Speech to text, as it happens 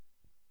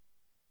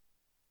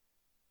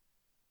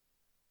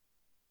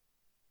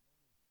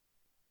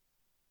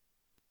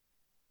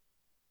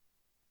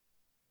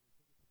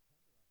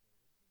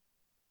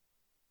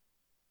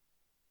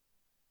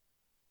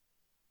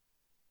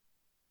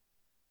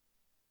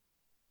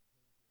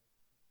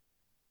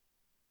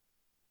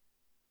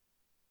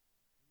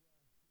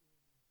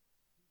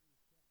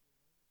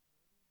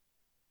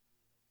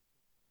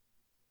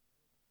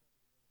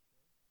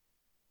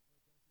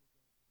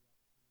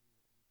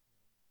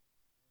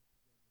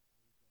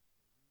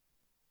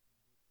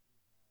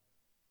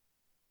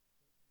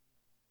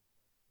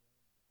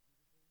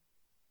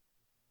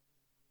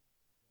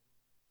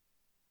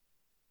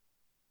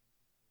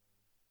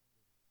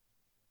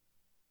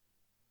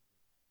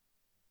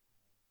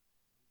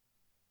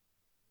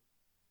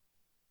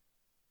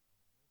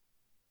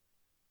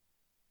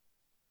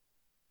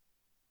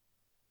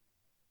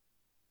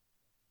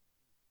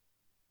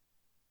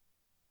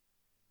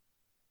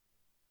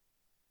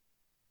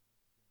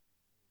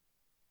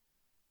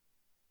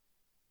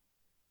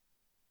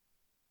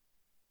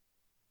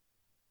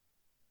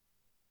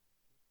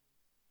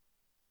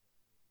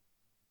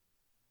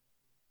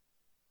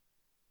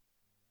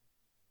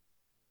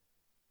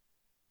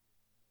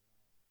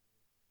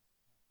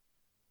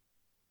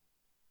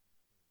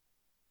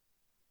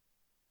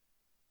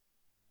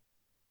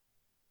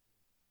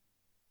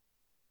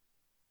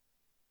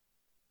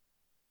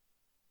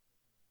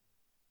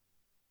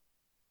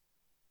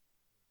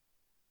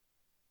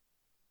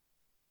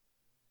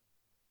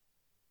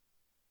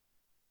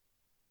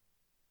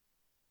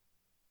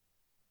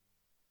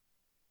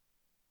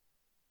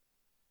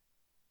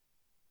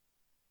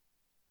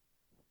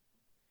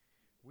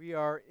We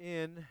are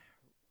in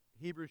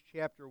Hebrews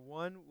chapter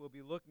 1. We'll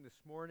be looking this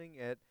morning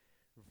at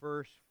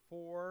verse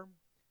 4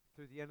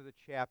 through the end of the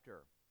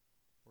chapter.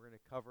 We're going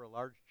to cover a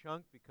large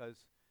chunk because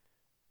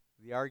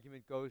the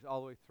argument goes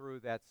all the way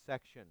through that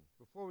section.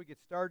 Before we get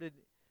started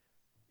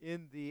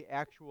in the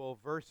actual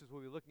verses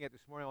we'll be looking at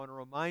this morning, I want to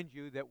remind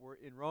you that we're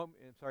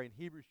in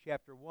Hebrews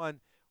chapter 1.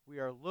 We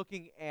are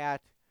looking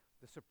at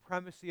the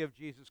supremacy of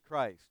Jesus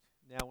Christ.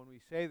 Now, when we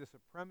say the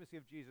supremacy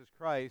of Jesus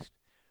Christ,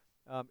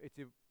 it's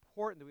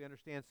important that we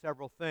understand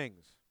several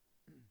things.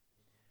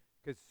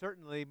 Because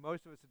certainly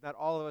most of us, if not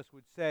all of us,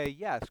 would say,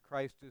 yes,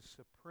 Christ is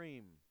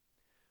supreme.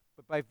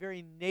 But by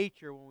very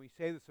nature, when we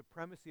say the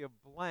supremacy of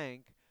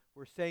blank,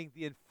 we're saying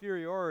the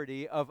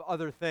inferiority of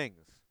other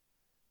things.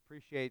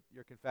 Appreciate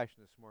your confession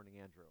this morning,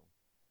 Andrew.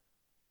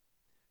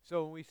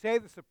 So when we say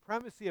the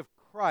supremacy of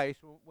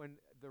Christ, when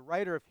the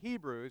writer of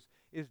Hebrews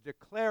is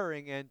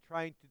declaring and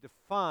trying to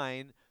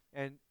define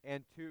and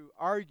to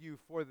argue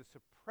for the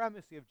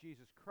supremacy of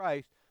Jesus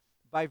Christ,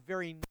 by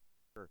very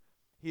nature,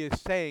 he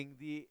is saying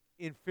the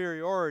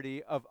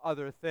inferiority of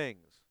other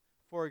things.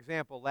 For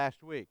example,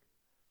 last week,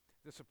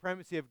 the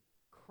supremacy of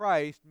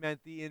Christ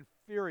meant the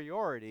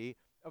inferiority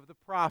of the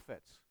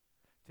prophets.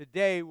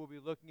 Today, we'll be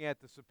looking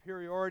at the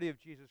superiority of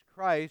Jesus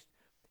Christ,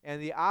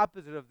 and the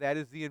opposite of that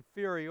is the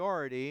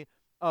inferiority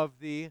of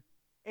the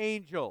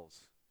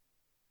angels.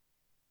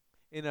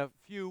 In a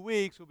few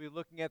weeks, we'll be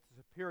looking at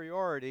the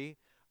superiority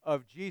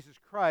of Jesus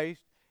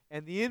Christ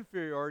and the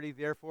inferiority,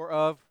 therefore,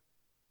 of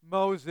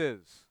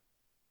Moses.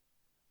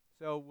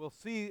 So we'll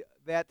see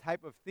that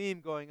type of theme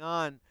going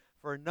on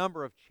for a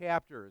number of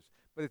chapters,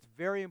 but it's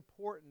very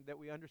important that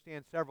we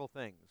understand several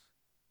things.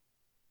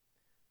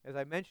 As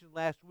I mentioned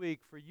last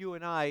week, for you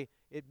and I,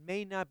 it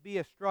may not be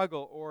a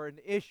struggle or an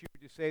issue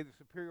to say the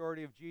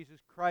superiority of Jesus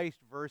Christ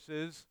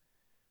versus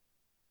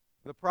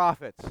the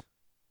prophets.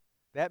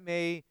 That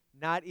may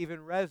not even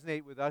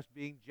resonate with us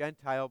being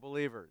Gentile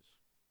believers,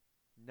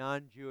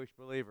 non-Jewish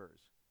believers.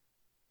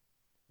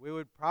 We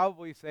would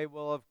probably say,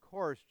 well, of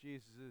course,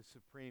 Jesus is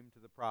supreme to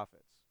the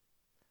prophets.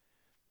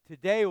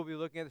 Today, we'll be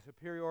looking at the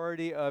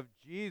superiority of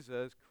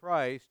Jesus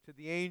Christ to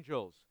the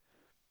angels.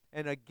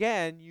 And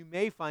again, you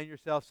may find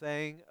yourself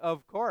saying,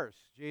 of course,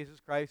 Jesus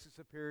Christ is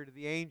superior to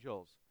the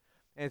angels.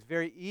 And it's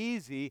very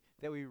easy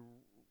that we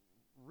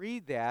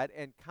read that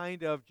and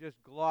kind of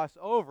just gloss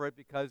over it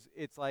because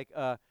it's like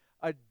a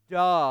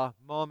duh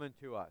moment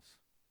to us.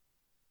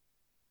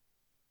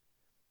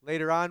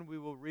 Later on, we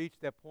will reach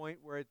that point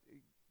where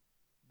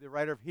the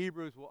writer of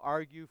Hebrews will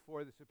argue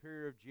for the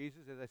superiority of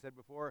Jesus, as I said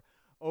before,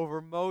 over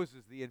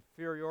Moses, the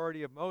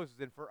inferiority of Moses.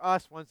 And for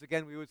us, once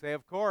again, we would say,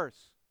 of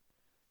course,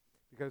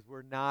 because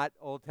we're not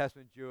Old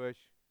Testament Jewish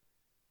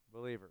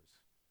believers,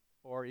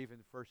 or even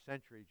first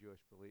century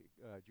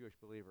Jewish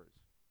believers.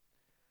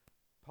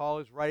 Paul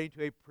is writing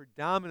to a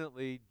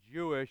predominantly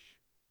Jewish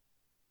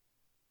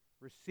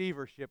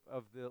receivership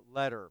of the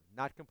letter.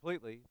 Not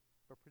completely,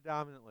 but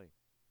predominantly.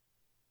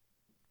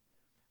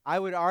 I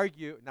would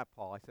argue, not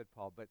Paul, I said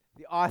Paul, but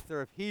the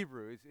author of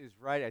Hebrews is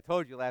right. I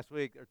told you last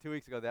week or 2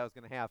 weeks ago that was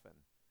going to happen.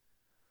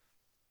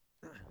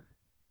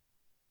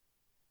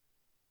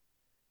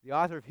 The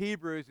author of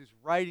Hebrews is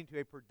writing to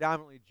a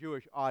predominantly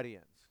Jewish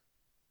audience.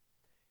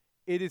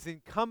 It is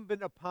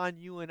incumbent upon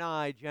you and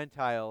I,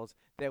 Gentiles,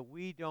 that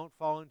we don't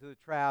fall into the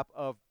trap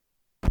of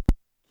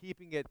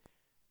keeping it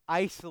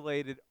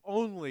isolated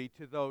only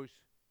to those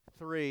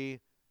 3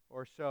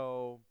 or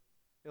so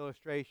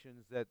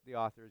illustrations that the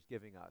author is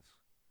giving us.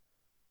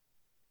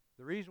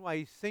 The reason why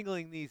he's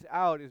singling these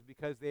out is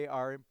because they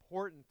are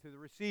important to the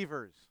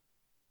receivers.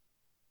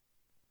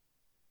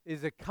 It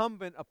is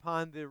incumbent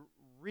upon the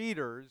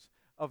readers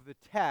of the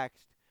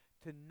text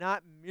to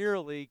not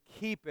merely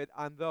keep it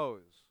on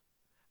those.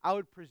 I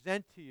would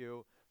present to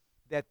you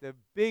that the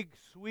big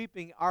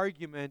sweeping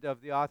argument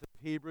of the author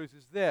of Hebrews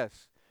is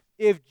this: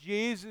 if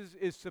Jesus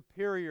is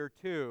superior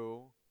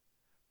to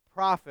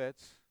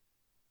prophets,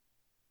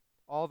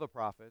 all the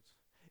prophets,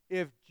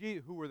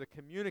 who were the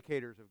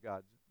communicators of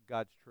God's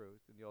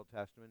truth in the Old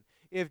Testament,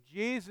 if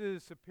Jesus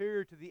is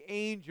superior to the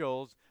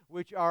angels,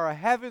 which are a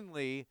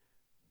heavenly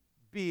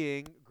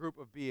group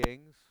of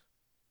beings,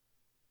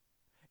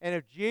 and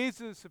if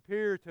Jesus is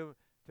superior to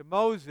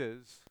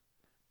Moses,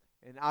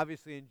 and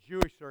obviously in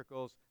Jewish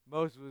circles,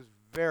 Moses was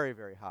very,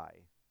 very high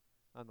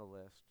on the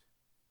list,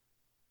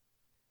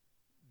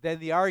 then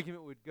the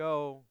argument would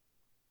go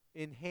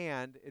in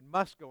hand, it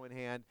must go in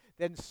hand,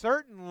 then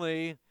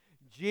certainly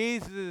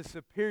Jesus is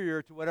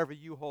superior to whatever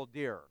you hold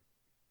dear.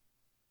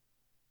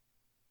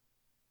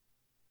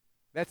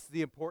 That's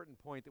the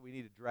important point that we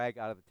need to drag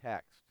out of the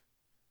text.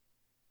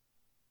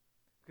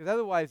 Because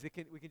otherwise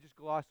we can just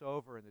gloss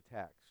over in the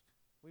text.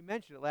 We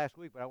mentioned it last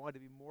week, but I wanted to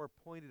be more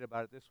pointed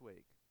about it this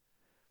week.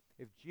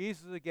 If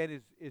Jesus,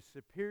 again, is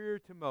superior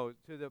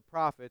to the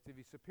prophets, if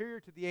he's superior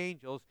to the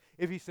angels,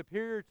 if he's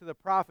superior to the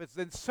prophets,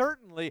 then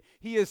certainly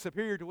he is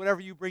superior to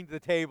whatever you bring to the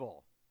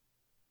table.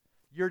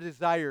 Your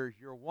desires,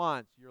 your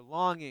wants, your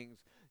longings,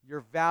 your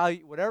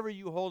value, whatever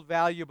you hold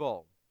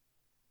valuable.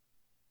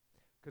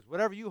 Because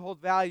whatever you hold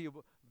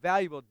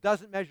valuable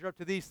doesn't measure up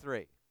to these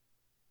 3.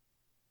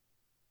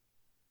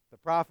 the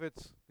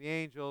prophets, the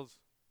angels,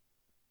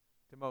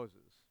 to Moses.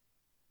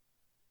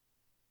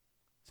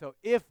 So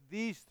if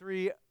these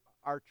three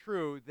are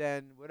true,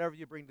 then whatever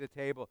you bring to the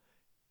table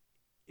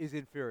is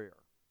inferior.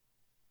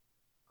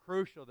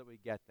 Crucial that we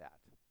get that.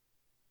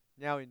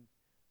 Now,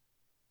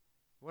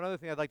 one other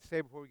thing I'd like to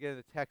say before we get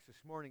into the text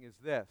this morning is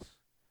this.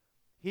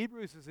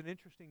 Hebrews is an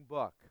interesting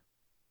book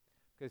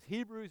because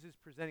Hebrews is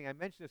presenting, I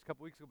mentioned this a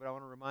couple weeks ago, but I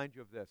want to remind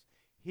you of this.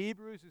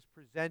 Hebrews is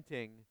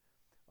presenting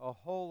a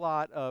whole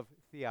lot of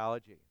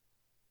theology.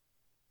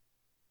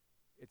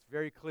 It's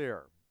very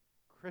clear.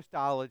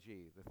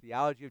 Christology, the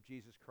theology of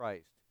Jesus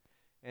Christ.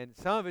 And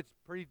some of it's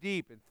pretty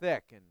deep and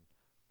thick, and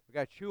we've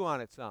got to chew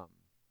on it some.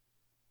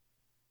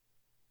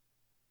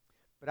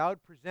 But I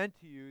would present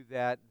to you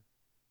that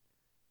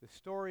the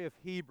story of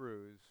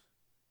Hebrews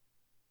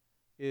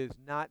is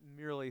not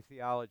merely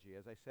theology.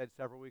 As I said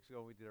several weeks ago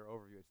when we did our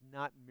overview, it's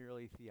not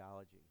merely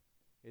theology.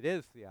 It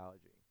is theology.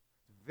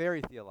 It's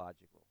very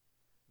theological,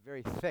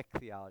 very thick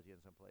theology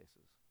in some places.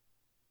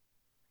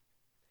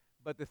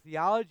 But the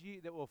theology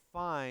that we'll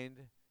find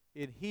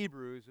in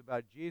Hebrews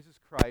about Jesus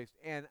Christ,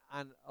 and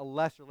on a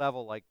lesser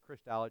level like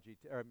Christology,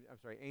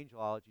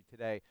 angelology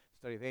today,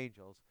 study of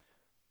angels,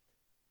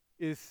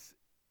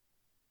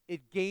 it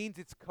gains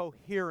its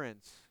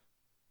coherence,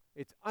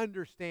 its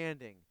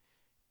understanding,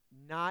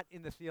 not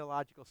in the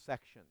theological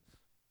sections.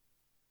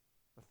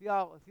 The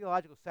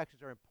theological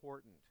sections are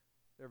important.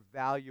 They're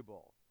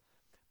valuable.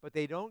 But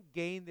they don't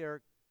gain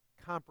their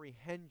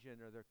comprehension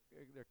or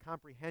their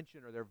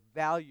comprehension or their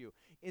value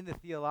in the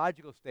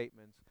theological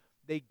statements.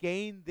 They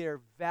gain their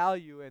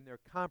value and their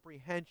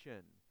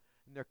comprehension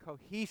and their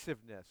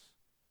cohesiveness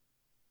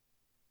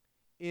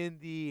in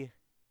the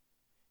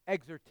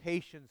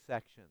exhortation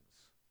sections.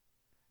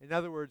 In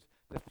other words,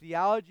 the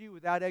theology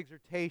without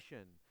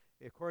exhortation,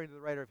 according to the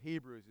writer of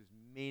Hebrews, is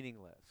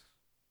meaningless.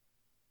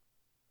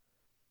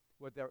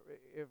 Or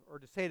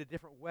to say it a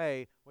different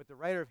way, what the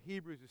writer of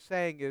Hebrews is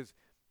saying is,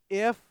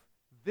 if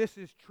this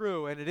is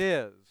true, and it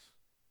is,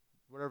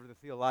 whatever the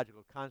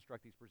theological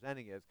construct he's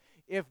presenting is,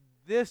 if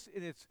this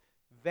in its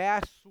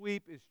vast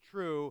sweep is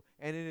true,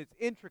 and in its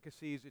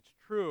intricacies it's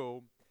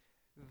true,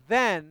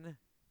 then,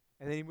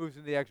 and then he moves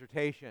into the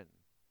exhortation.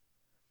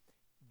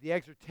 The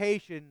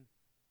exhortation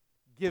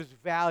gives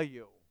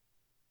value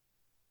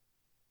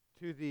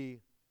to the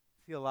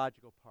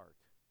theological part.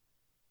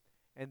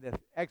 And the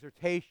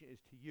exhortation is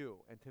to you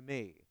and to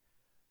me.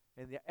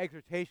 And the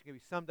exhortation can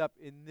be summed up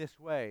in this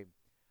way.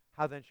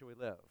 How then shall we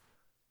live?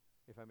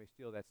 If I may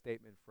steal that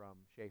statement from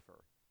Schaeffer.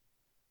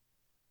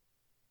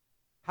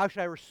 How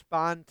should I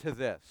respond to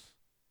this?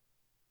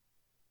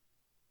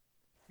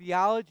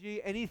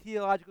 Theology, any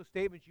theological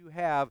statements you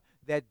have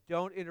that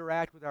don't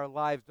interact with our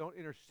lives, don't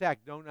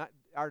intersect,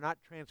 are not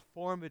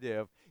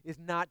transformative, is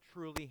not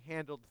truly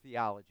handled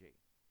theology.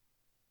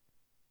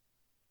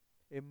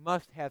 It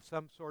must have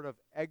some sort of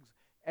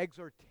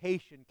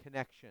exhortation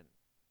connection.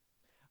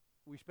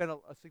 We spent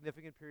a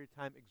significant period of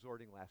time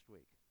exhorting last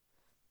week.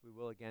 We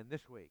will again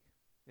this week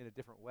in a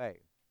different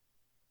way.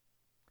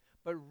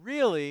 But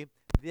really,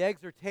 the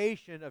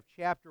exhortation of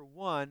chapter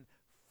 1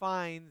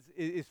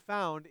 is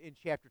found in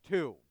chapter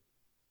 2,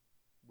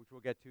 which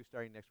we'll get to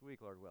starting next week,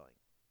 Lord willing.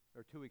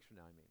 Or 2 weeks from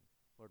now,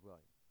 Lord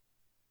willing.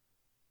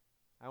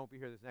 I won't be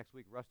here this next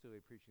week. Rusty will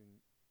be preaching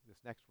this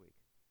next week.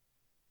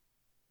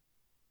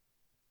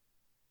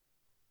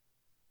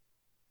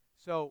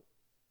 So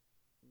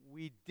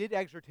we did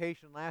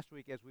exhortation last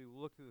week as we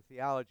looked through the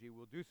theology.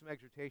 We'll do some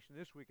exhortation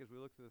this week as we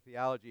look through the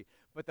theology.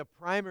 But the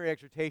primary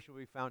exhortation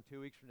will be found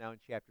 2 weeks from now in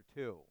chapter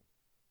 2.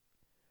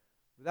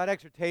 Without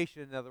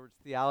exhortation, in other words,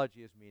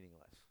 theology is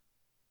meaningless.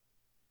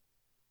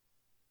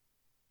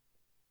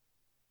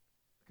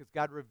 Because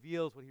God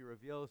reveals what he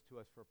reveals to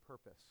us for a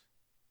purpose.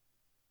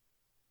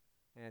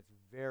 And it's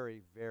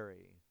very,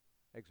 very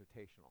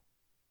exhortational.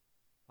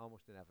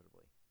 Almost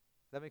inevitably.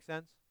 Does that make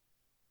sense?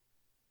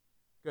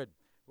 Good.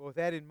 Well, with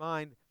that in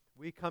mind,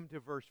 we come to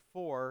verse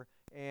 4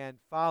 and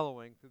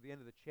following through the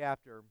end of the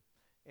chapter,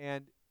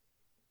 and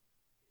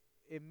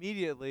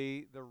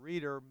immediately the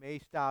reader may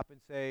stop and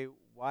say,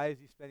 why is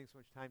he spending so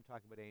much time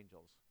talking about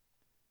angels?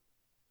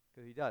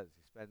 Because he does.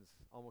 He spends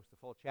almost the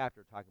full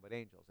chapter talking about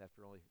angels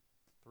after only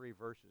 3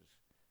 verses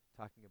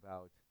talking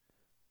about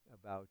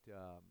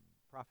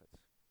prophets.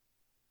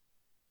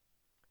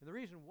 And the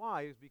reason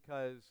why is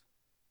because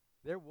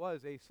there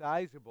was a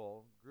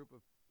sizable group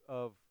or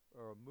a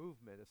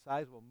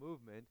sizable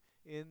movement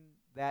in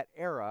that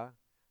era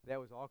that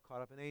was all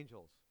caught up in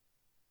angels.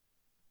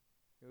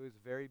 It was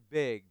very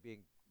big, being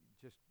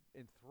just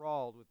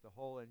enthralled with the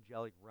whole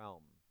angelic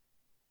realm.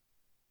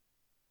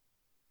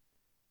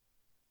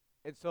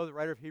 And so the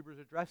writer of Hebrews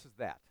addresses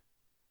that.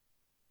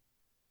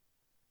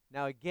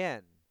 Now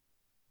again,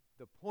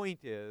 the point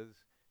is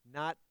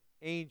not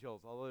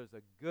angels, although there's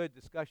a good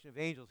discussion of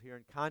angels here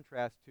in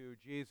contrast to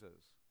Jesus.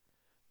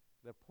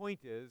 The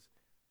point is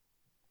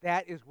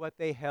that is what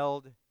they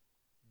held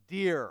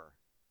dear.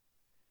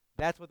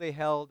 That's what they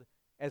held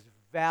as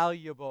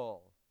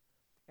valuable.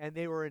 And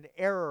they were in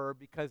error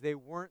because they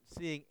weren't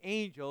seeing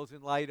angels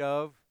in light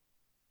of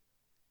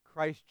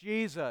Christ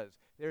Jesus.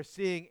 They're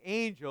seeing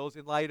angels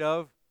in light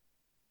of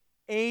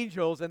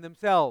angels and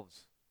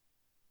themselves.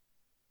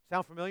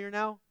 Sound familiar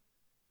now?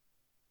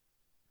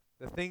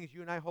 The things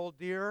you and I hold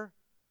dear,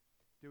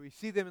 do we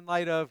see them in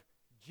light of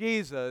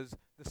Jesus,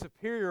 the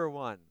superior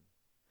one?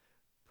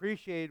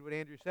 Appreciate what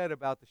Andrew said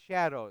about the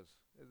shadows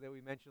that we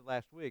mentioned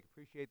last week.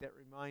 Appreciate that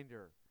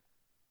reminder.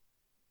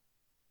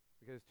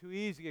 Because it's too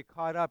easy to get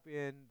caught up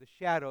in the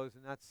shadows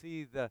and not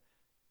see the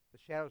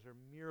shadows are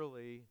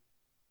merely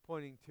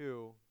pointing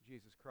to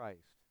Jesus Christ.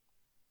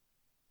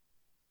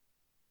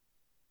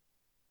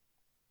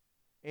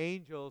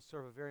 Angels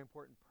serve a very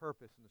important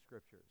purpose in the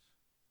Scriptures.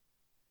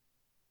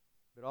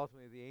 But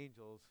ultimately, the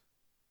angels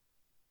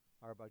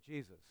are about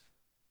Jesus.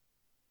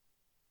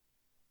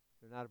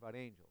 They're not about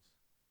angels.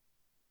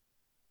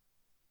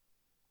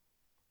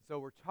 So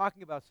we're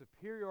talking about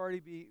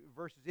superiority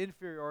versus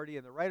inferiority,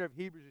 and the writer of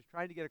Hebrews is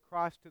trying to get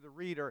across to the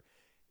reader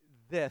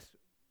this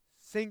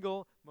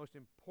single, most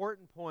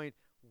important point.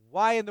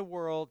 Why in the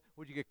world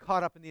would you get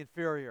caught up in the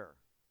inferior?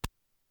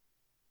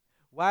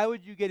 Why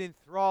would you get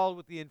enthralled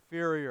with the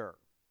inferior?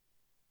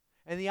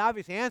 And the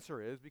obvious answer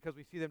is because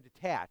we see them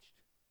detached.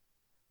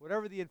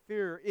 Whatever the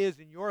inferior is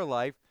in your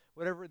life,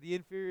 whatever the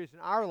inferior is in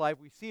our life,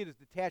 we see it as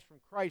detached from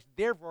Christ.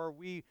 Therefore,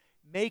 we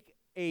make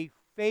a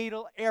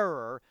fatal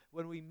error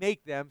when we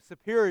make them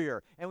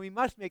superior. And we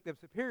must make them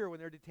superior when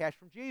they're detached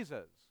from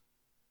Jesus.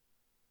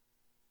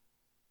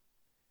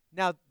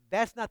 Now,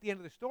 that's not the end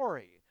of the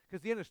story.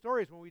 Because the end of the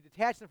story is when we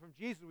detach them from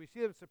Jesus, we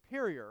see them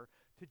superior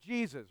to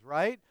Jesus,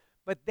 right?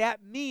 But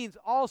that means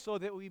also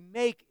that we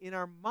make in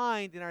our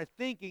mind, in our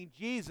thinking,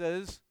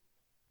 Jesus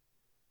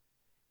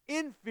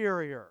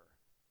inferior.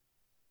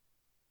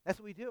 That's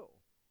what we do.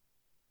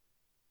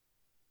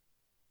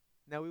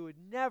 Now, we would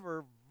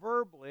never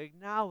verbally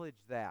acknowledge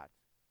that.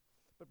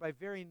 But by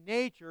very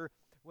nature,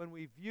 when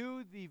we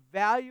view the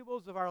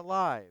valuables of our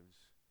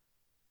lives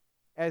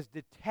as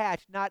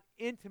detached, not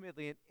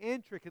intimately and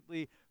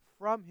intricately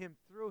from Him,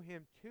 through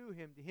Him, to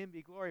Him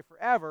be glory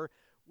forever,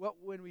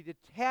 when we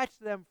detach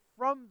them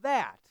from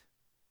that,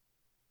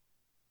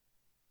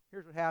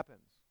 here's what happens.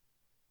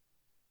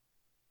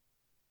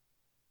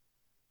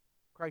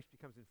 Christ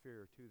becomes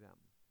inferior to them.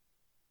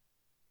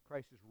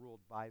 Christ is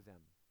ruled by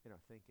them in our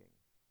thinking.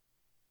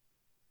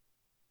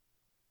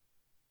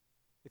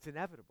 It's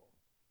inevitable,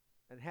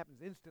 and it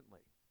happens instantly.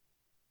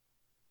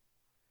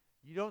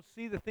 You don't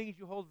see the things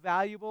you hold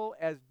valuable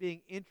as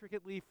being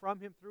intricately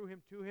from Him, through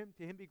Him, to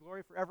Him be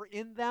glory forever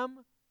in them,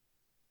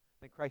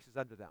 then Christ is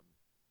under them.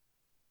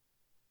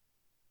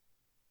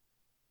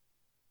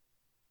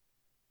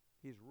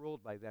 He's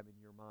ruled by them in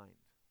your mind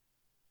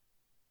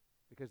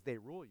because they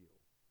rule you.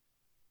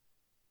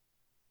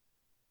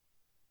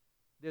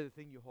 They're the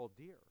thing you hold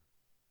dear.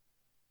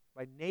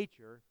 By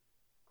nature,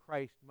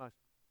 Christ must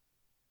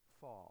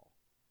fall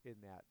in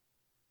that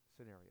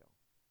scenario.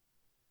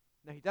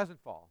 Now, He doesn't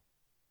fall.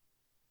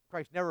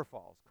 Christ never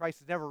falls.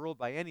 Christ is never ruled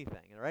by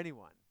anything or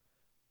anyone.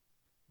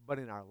 But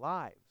in our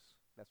lives,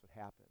 that's what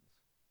happens.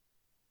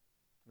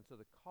 And so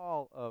the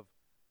call of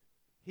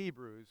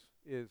Hebrews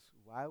is,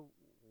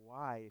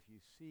 why, if you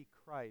see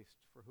Christ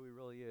for who He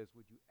really is,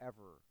 would you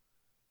ever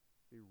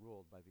be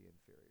ruled by the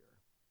inferior?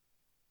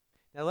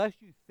 Now, lest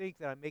you think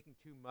that I'm making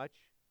too much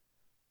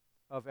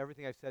of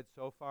everything I've said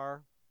so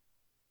far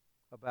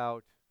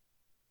about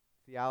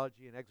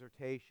theology and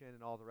exhortation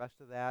and all the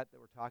rest of that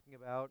we're talking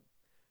about,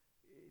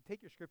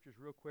 take your scriptures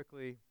real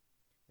quickly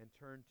and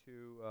turn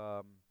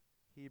to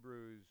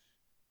Hebrews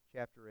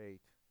chapter 8.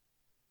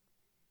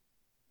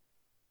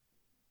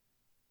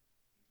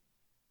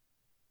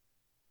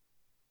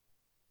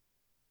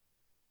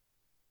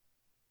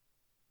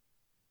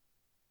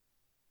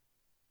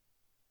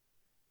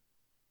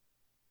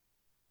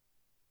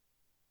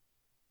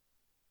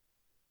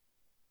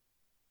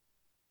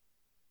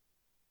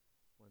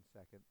 One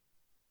second.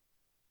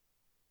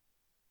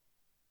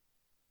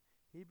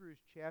 Hebrews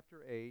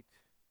chapter 8,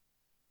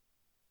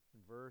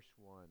 verse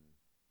 1.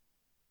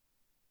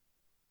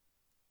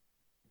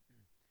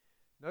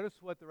 Notice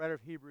what the writer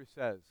of Hebrews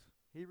says.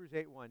 Hebrews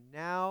 8:1.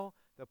 Now,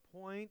 the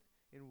point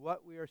in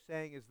what we are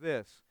saying is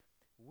this.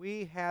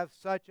 We have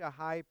such a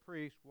high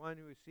priest, one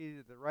who is seated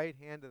at the right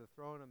hand of the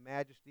throne of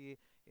majesty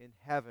in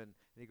heaven.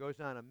 And he goes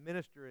on, a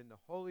minister in the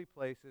holy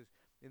places,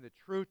 in the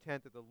true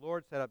tent that the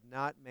Lord set up,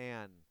 not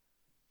man.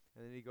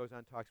 And then he goes on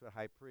and talks about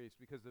high priest,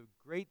 because the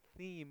great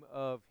theme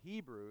of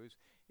Hebrews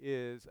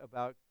is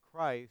about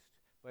Christ,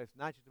 but it's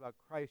not just about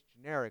Christ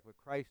generic, but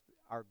Christ,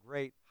 our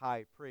great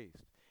high priest.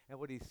 And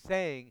what he's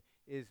saying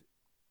is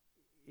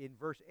in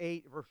verse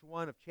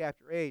 1 of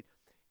chapter 8,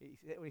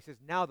 when he says,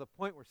 now the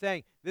point we're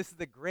saying, this is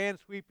the grand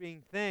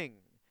sweeping thing.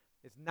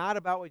 It's not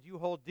about what you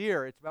hold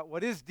dear, it's about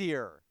what is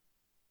dear.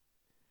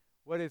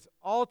 What is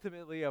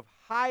ultimately of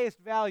highest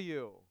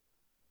value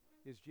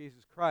is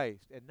Jesus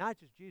Christ. And not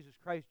just Jesus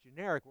Christ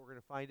generic, we're going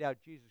to find out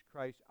Jesus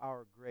Christ,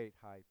 our great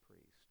high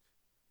priest.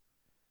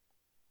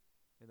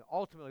 And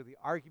ultimately the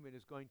argument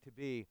is going to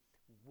be,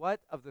 what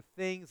of the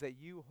things that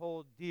you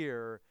hold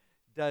dear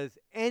does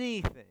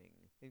anything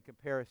in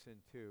comparison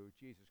to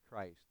Jesus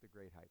Christ, the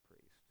great high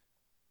priest?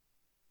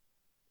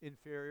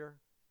 Inferior?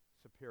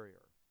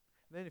 superior.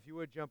 And then if you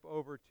would jump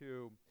over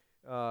to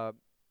uh,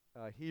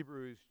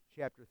 Hebrews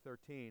chapter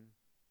 13.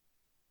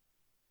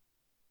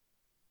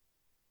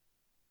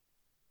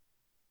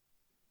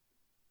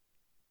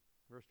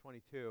 Verse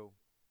 22.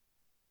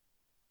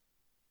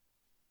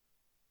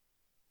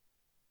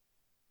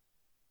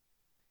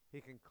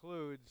 He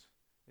concludes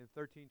in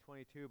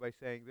 13:22 by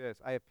saying this,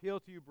 I appeal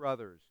to you,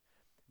 brothers,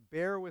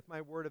 bear with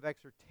my word of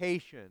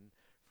exhortation,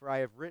 for I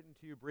have written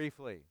to you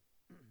briefly.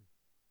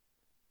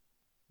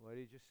 What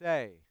did you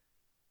say?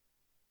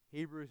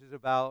 Hebrews is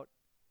about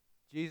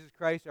Jesus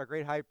Christ, our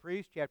great high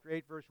priest, chapter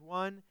 8, verse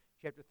 1,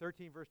 chapter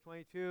 13, verse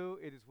 22.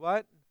 It is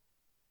what?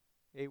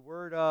 A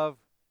word of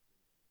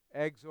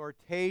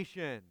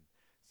exhortation.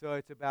 So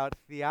it's about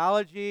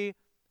theology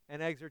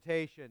and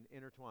exhortation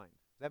intertwined.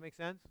 Does that make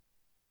sense?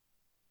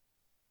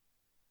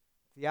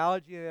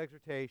 Theology and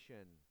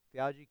exhortation.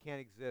 Theology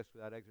can't exist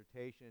without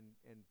exhortation,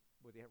 and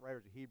what the writer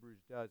of Hebrews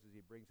does is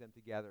he brings them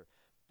together.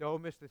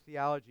 Don't miss the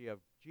theology of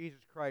Jesus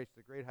Christ,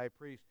 the great high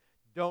priest.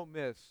 Don't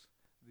miss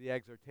the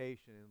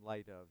exhortation in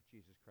light of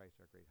Jesus Christ,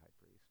 our great high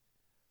priest.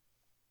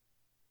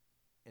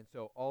 And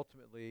so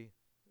ultimately,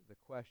 the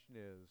question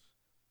is,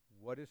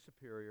 what is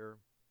superior?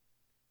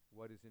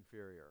 What is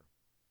inferior?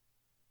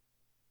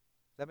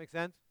 Does that make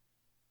sense?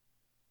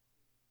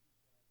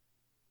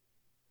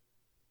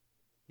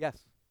 Yes.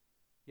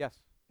 Yes.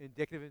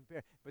 Indicative.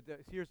 But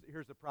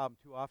here's the problem.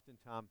 Too often,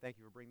 Tom, thank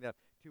you for bringing that up.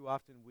 Too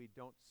often we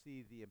don't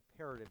see the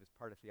imperative as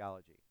part of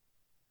theology.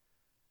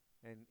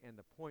 And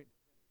the point,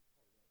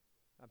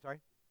 I'm sorry?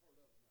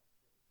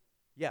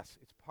 Yes,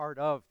 it's part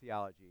of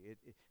theology.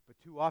 But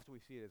too often we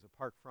see it as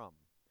apart from.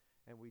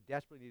 And we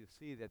desperately need to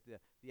see that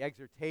the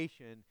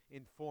exhortation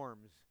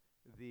informs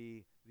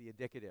the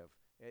indicative.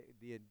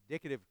 The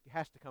indicative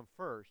has to come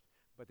first,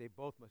 but they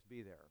both must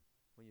be there.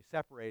 When you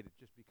separate, it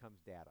just becomes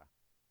data.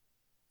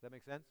 Does that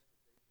make sense?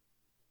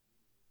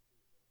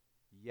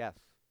 Yes.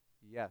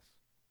 Yes.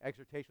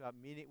 Exhortation without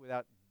meaning,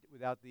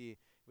 without the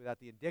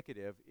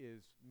indicative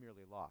is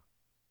merely law.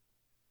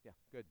 Yeah,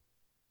 good.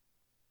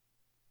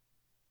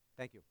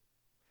 Thank you.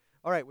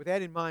 All right, with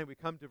that in mind, we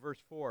come to verse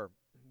 4,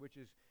 which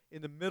is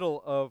in the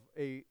middle of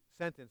a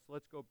sentence.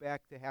 Let's go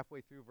back to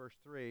halfway through verse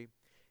 3.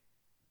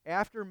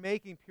 After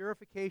making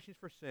purifications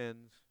for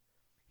sins,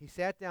 he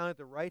sat down at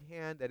the right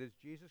hand, that is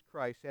Jesus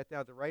Christ, sat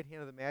down at the right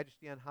hand of the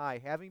Majesty on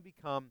high, having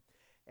become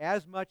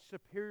as much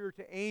superior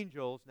to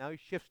angels. Now he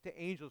shifts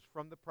to angels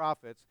from the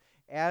prophets,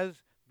 as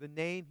the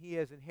name he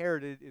has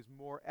inherited is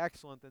more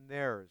excellent than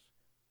theirs.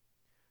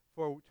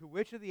 For to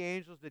which of the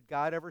angels did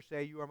God ever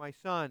say, you are my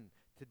son?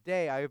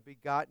 Today I have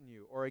begotten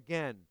you. Or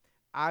again,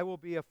 I will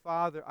be to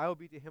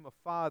him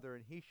a father,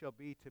 and he shall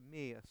be to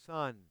me a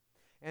son.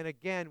 And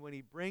again, when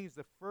he brings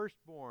the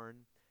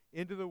firstborn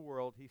into the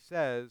world, he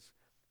says,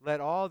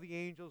 let all the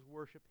angels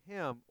worship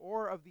him.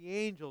 Or of the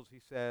angels, he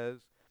says,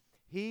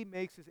 he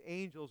makes his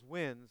angels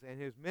winds, and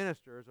his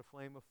ministers a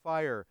flame of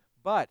fire.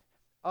 But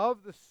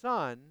of the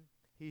Son,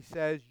 he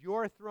says,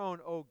 your throne,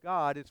 O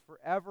God, is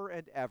forever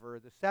and ever.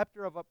 The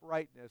scepter of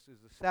uprightness is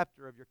the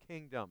scepter of your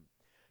kingdom.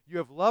 You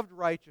have loved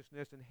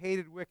righteousness and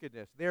hated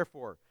wickedness.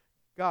 Therefore,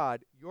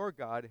 God, your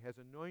God, has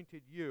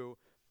anointed you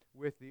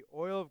with the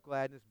oil of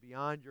gladness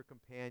beyond your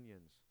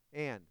companions.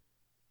 And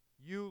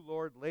you,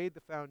 Lord, laid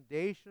the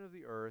foundation of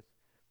the earth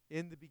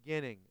in the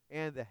beginning,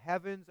 and the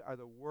heavens are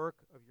the work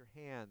of your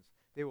hands.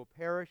 They will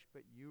perish,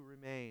 but you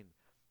remain.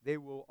 They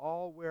will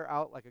all wear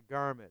out like a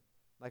garment.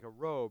 Like a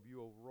robe, you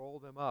will roll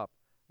them up.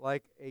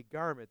 Like a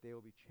garment, they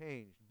will be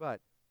changed. But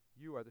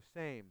you are the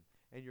same,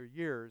 and your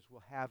years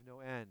will have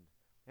no end.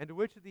 And to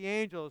which of the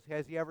angels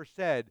has he ever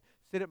said,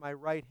 sit at my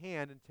right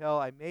hand until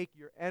I make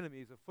your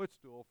enemies a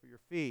footstool for your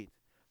feet?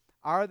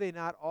 Are they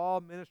not all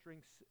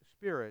ministering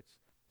spirits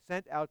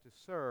sent out to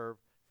serve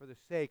for the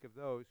sake of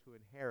those who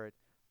inherit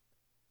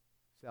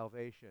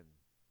salvation?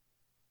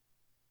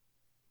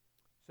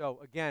 So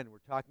again, we're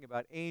talking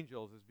about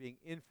angels as being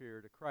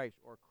inferior to Christ,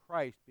 or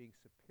Christ being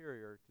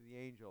superior to the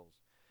angels.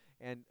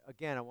 And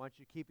again, I want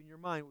you to keep in your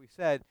mind what we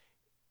said.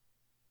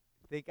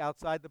 Think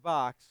outside the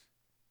box.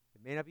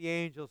 It may not be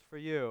angels for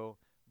you,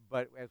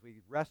 but as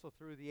we wrestle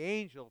through the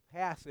angel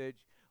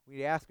passage,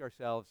 we ask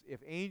ourselves, if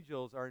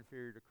angels are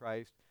inferior to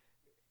Christ,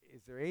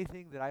 is there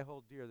anything that I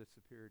hold dear that's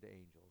superior to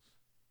angels?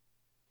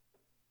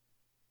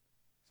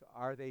 So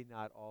are they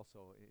not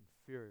also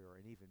inferior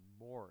and even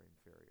more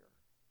inferior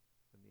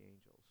than the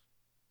angels?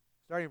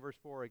 Starting in verse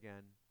 4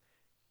 again,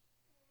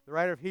 the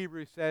writer of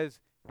Hebrews says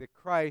that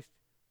Christ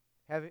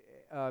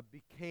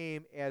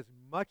became as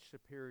much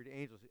superior to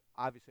angels. He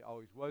obviously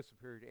always was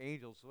superior to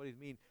angels. So what does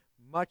he mean,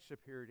 much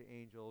superior to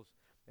angels,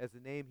 as the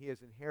name he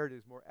has inherited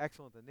is more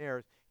excellent than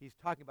theirs? He's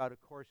talking about,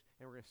 of course,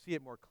 and we're going to see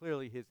it more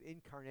clearly, his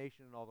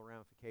incarnation and all the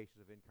ramifications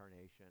of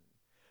incarnation.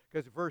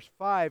 Because verse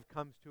 5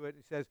 comes to it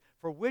and says,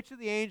 for which of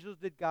the angels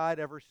did God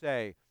ever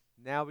say?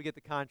 Now we get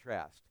the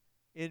contrast.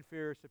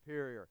 Inferior,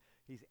 superior.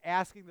 He's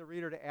asking the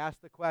reader to ask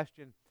the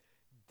question,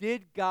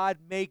 did God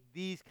make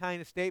these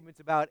kind of statements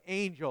about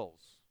angels?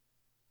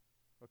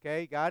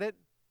 Okay, got it?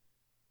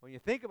 When you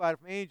think about it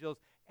from angels,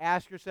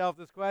 ask yourself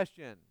this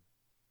question.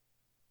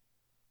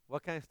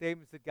 What kind of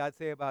statements did God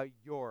say about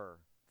your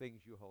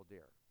things you hold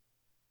dear?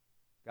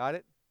 Got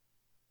it?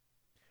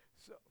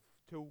 So,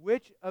 to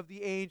which of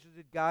the angels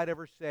did God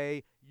ever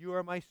say, "You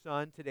are my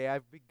son, today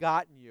I've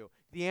begotten you"?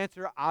 The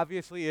answer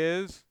obviously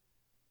is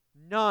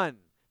none.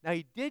 Now,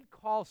 he did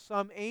call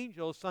some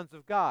angels sons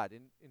of God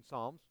in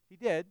Psalms. He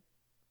did.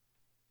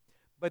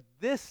 But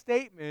this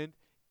statement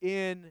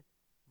in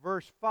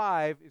verse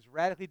 5 is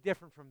radically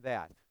different from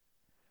that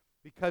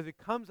because it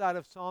comes out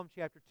of Psalm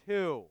chapter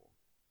 2.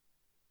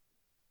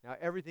 Now,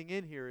 everything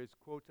in here is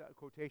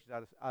quotations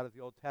out of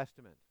the Old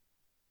Testament.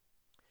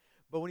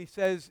 But when he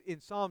says in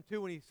Psalm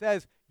 2, when he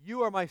says,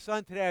 "You are my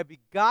son, today I have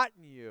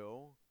begotten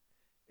you,"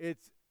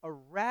 it's a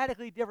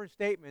radically different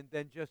statement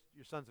than just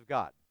 "your sons of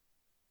God."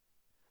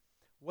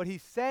 What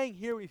he's saying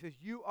here when he says,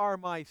 "You are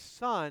my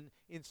son,"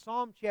 in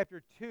Psalm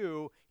chapter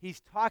 2, he's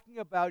talking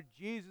about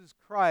Jesus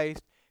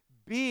Christ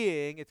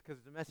being, it's because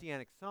it's a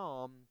messianic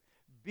psalm,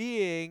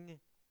 being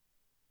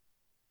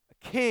a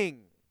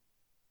king.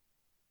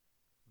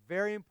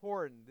 Very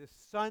important. This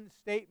son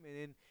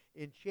statement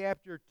in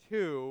chapter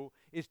 2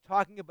 is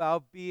talking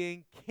about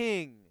being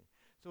king.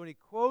 So when he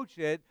quotes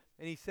it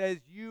and he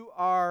says, "You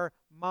are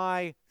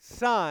my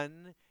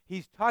son,"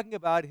 he's talking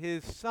about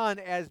his son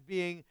as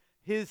being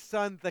his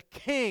son, the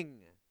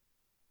king.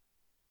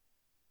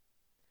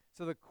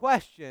 So the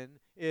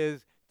question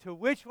is, to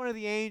which one of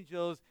the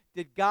angels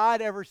did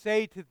God ever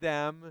say to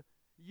them,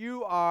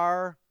 "You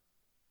are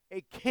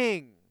a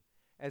king"?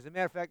 As a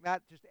matter of fact,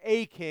 not just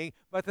a king,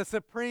 but the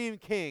supreme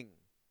king.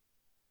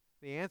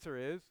 The answer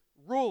is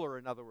ruler,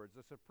 in other words,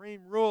 the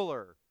supreme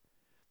ruler.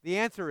 The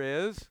answer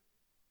is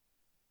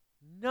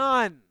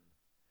none.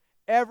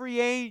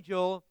 Every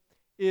angel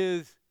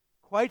is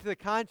quite to the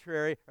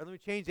contrary, or let me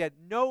change that.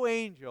 No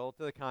angel,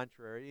 to the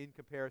contrary, in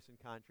comparison,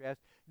 contrast,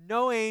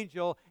 no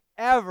angel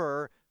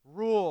ever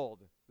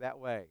ruled that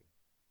way.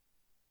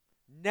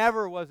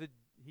 Never was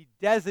he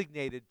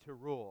designated to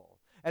rule.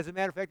 As a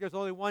matter of fact, there's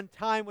only one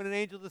time when an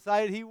angel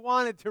decided he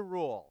wanted to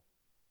rule.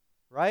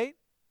 Right?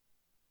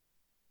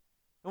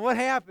 And what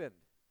happened?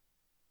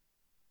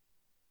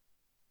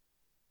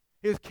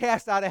 He was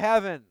cast out of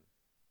heaven.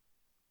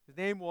 His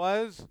name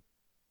was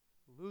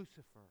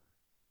Lucifer.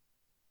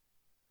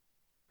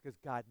 Because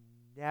God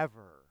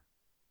never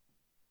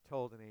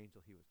told an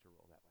angel he was to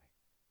rule that way.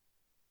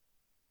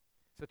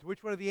 So to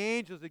which one of the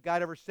angels did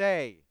God ever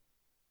say,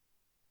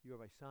 "You are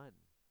my son"?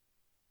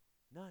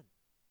 None.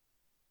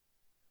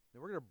 Now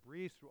we're going to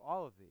breeze through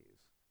all of these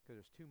because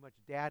there's too much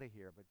data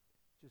here, but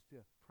just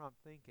to prompt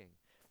thinking.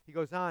 He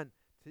goes on,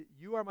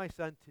 "You are my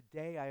son,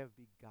 today I have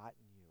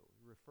begotten you."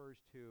 He refers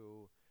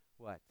to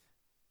what?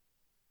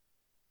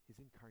 His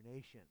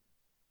incarnation.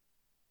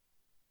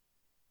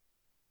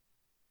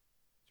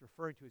 It's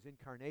referring to his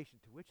incarnation.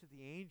 To which of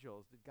the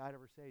angels did God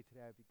ever say,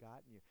 "Today I have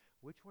begotten you"?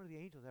 Which one of the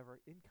angels ever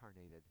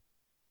incarnated?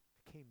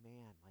 Became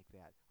man like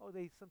that? Oh,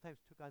 they sometimes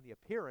took on the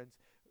appearance,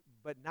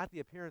 but not the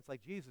appearance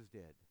like Jesus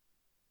did.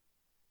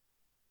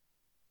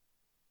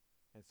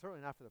 And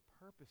certainly not for the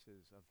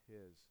purposes of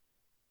his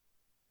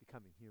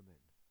becoming human.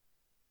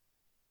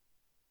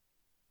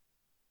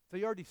 So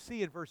you already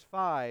see in verse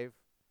 5,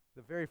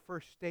 the very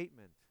first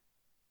statement,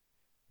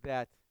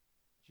 that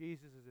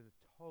Jesus is in a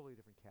totally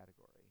different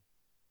category.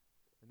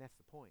 And that's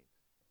the point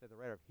that the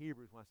writer of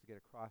Hebrews wants to get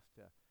across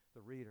to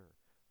the reader,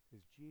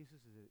 is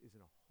Jesus is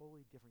in a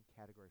wholly different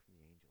category from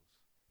the angels.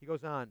 He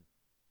goes on,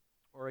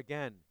 or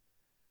again,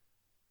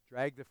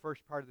 drag the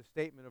first part of the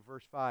statement of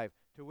verse 5.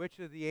 To which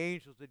of the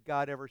angels did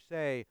God ever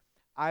say,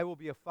 "I will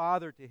be a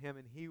father to him,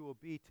 and he will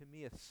be to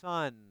me a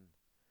son"?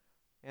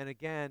 And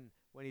again,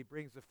 when he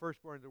brings the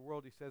firstborn into the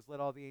world, he says, "Let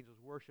all the angels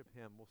worship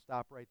him." We'll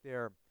stop right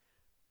there.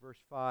 Verse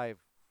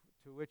 5.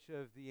 To which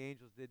of the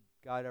angels did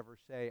God ever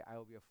say, "I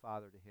will be a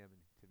father to him,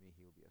 and to me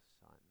he will be a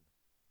son"?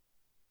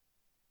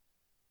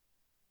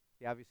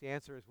 The obvious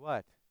answer is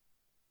what?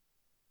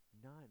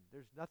 None.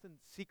 There's nothing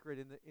secret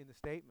in the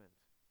statement.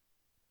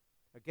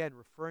 Again,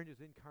 referring to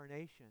his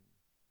incarnation.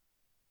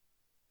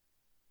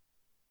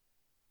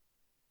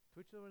 To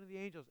which one of the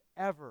angels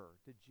ever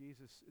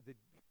did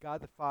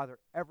God the Father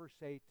ever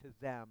say to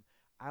them,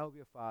 "I will be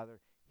a father,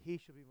 he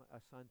shall be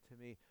a son to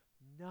me"?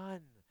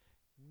 None.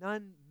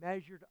 None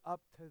measured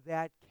up to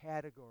that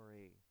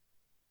category.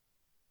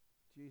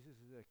 Jesus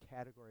is a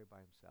category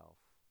by himself.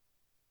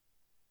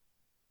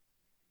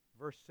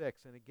 Verse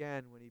 6, and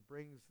again, when he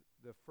brings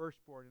the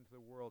firstborn into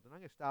the world, and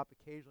I'm going to stop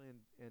occasionally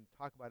and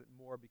talk about it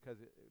more because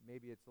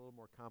maybe it's a little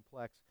more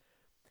complex,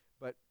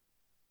 but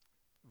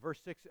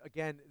verse 6,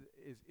 again,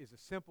 is a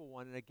simple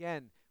one. And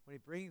again, when he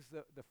brings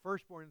the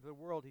firstborn into the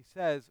world, he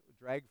says,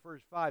 drag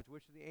verse 5, to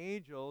which of the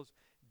angels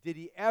did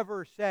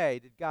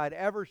God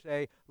ever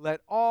say,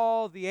 "Let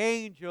all the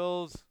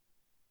angels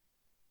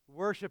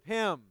worship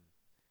him"?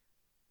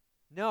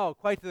 No,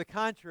 quite to the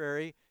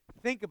contrary.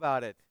 Think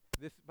about it.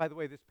 By the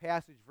way, this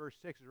passage, verse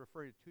 6, is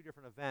referring to two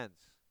different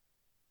events.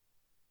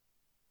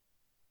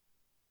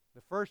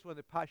 The first one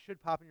that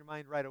should pop in your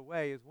mind right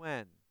away is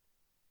when?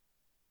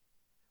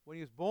 When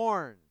he was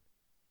born.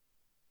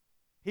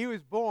 He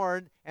was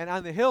born, and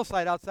on the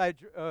hillside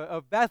outside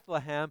of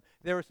Bethlehem,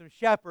 there were some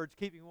shepherds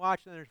keeping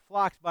watch on their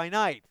flocks by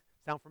night.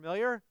 Sound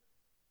familiar?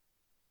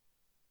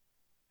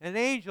 An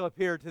angel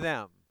appeared to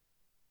them.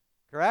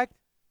 Correct?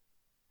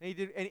 And he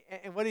did.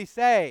 And what did he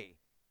say?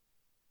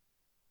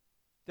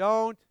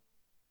 Don't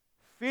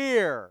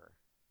fear.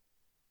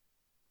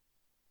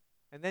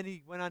 And then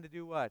he went on to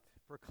do what?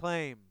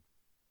 Proclaim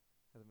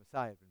that the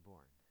Messiah had been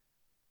born.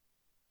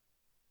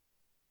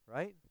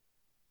 Right?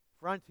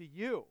 For unto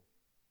you,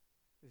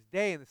 this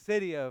day in the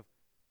city of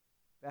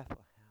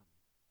Bethlehem,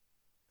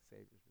 the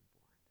Savior's been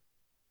born.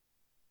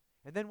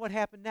 And then what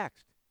happened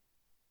next?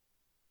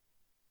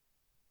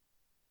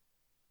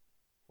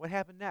 What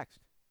happened next?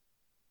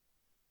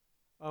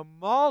 A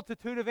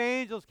multitude of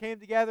angels came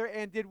together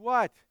and did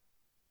what?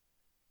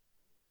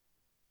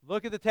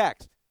 Look at the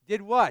text.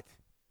 Did what?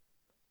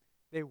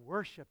 They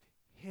worshiped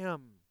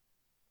him.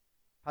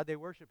 How'd they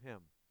worship him?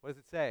 What does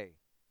it say?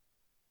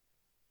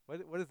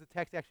 What does the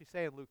text actually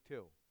say in Luke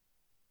 2?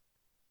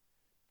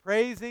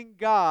 Praising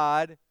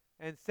God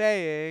and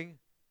saying,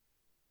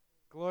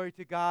 glory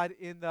to God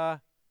in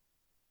the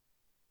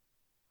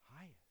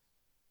highest.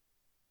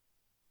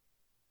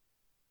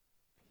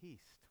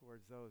 Peace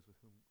towards those with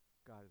whom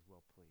God is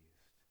well pleased.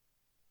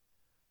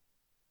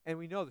 And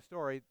we know the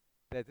story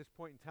that at this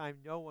point in time,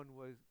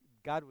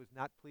 God was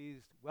not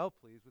well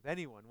pleased with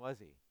anyone, was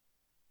he?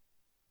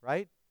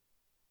 Right?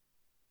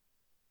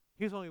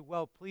 He was only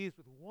well pleased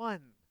with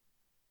one.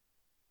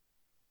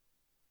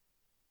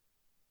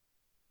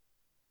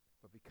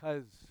 But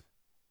because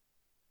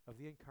of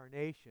the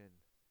incarnation,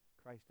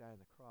 Christ died on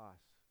the cross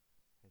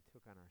and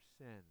took on our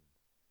sin.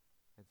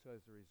 And so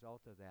as a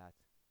result of that,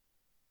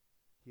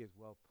 he is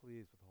well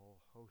pleased with a whole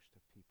host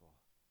of people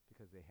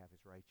because they have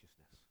his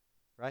righteousness.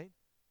 Right?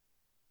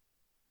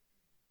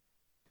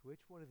 To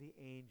which one of the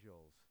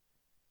angels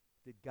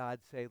did God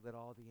say, let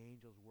all the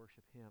angels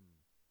worship him?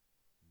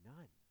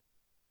 None.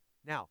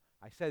 Now,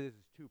 I said this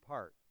is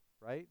two-part,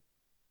 right?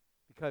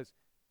 Because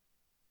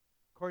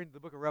according to the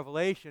book of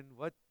Revelation,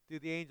 what are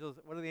the angels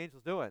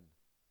doing?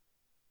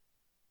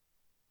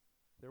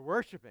 They're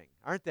worshiping,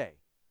 aren't they?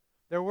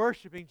 They're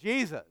worshiping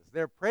Jesus.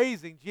 They're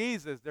praising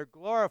Jesus. They're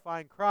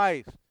glorifying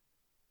Christ.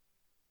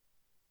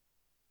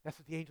 That's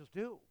what the angels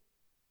do.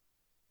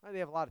 They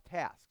have a lot of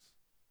tasks.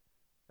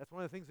 That's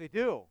one of the things they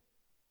do,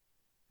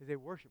 is they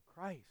worship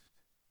Christ.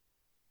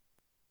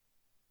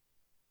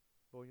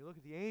 But when you look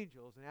at the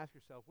angels and ask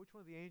yourself, which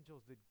one of the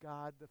angels did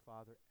God the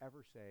Father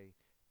ever say,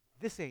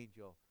 this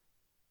angel,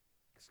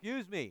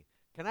 excuse me,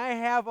 can I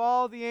have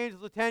all the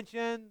angels'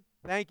 attention?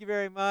 Thank you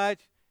very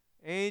much.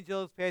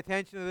 Angels, pay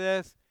attention to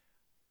this.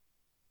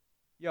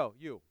 Yo,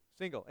 you,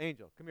 single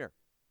angel, come here.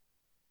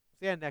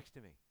 Stand next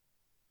to me.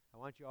 I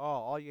want you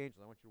all you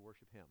angels, I want you to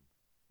worship him,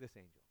 this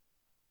angel.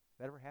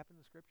 That ever happened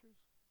in the Scriptures?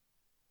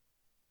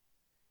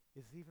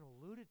 Is even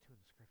alluded to in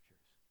the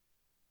Scriptures.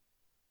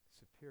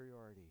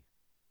 Superiority,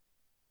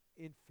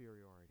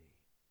 inferiority.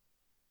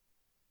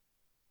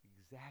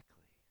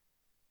 Exactly.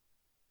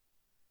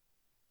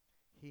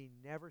 He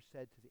never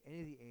said to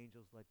any of the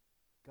angels, let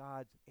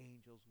God's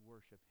angels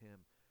worship him.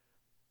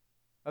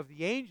 Of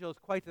the angels,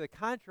 quite to the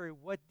contrary,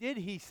 what did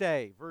he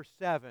say? Verse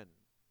 7.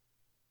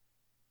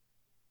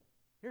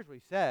 Here's what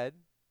he said.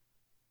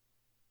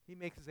 He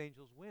makes his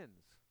angels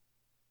winds,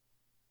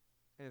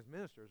 and his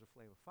ministers a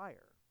flame of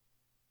fire.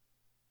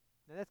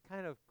 Now that's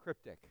kind of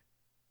cryptic.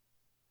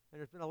 And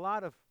there's been a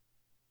lot of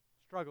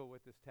struggle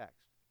with this text.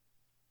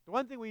 The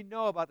one thing we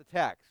know about the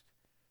text,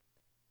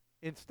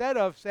 instead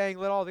of saying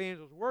let all the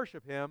angels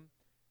worship him,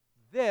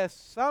 this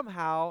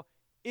somehow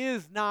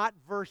is not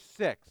verse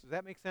 6. Does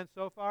that make sense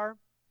so far?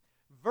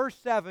 Verse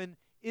 7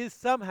 is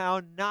somehow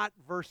not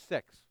verse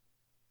 6.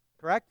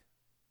 Correct?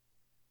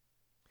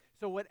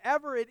 So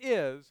whatever it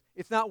is,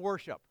 it's not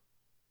worship.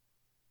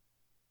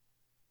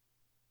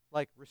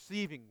 Like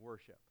receiving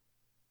worship.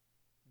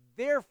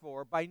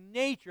 Therefore, by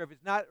nature, if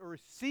it's not a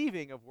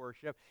receiving of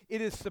worship,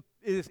 it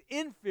is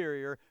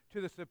inferior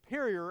to the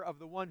superior of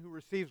the one who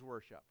receives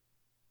worship.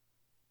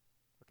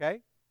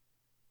 Okay?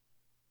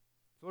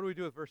 So what do we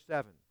do with verse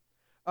 7?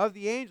 Of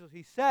the angels,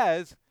 he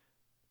says,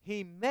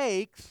 he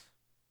makes,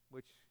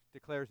 which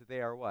declares that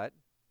they are what?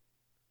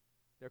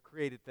 They're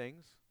created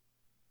things.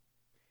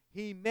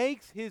 He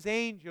makes his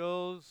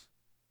angels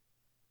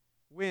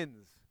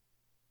winds.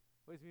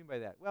 What does he mean by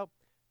that? Well,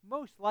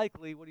 most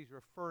likely what he's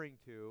referring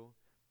to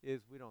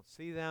is we don't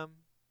see them.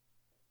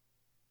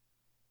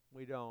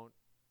 We don't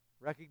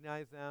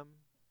recognize them.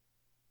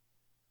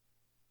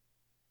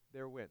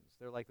 They're winds.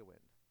 They're like the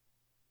wind.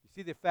 You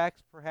see the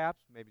effects,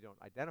 perhaps. Maybe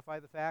don't identify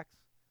the facts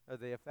or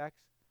the effects.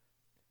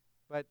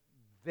 But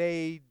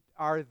they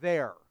are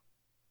there.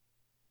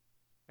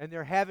 And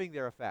they're having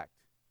their effect.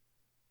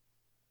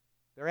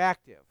 They're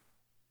active.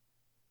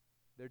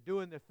 They're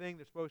doing the thing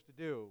they're supposed to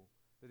do,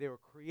 that they were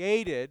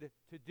created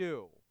to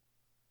do.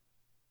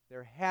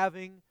 They're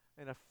having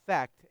an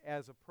effect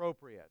as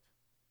appropriate.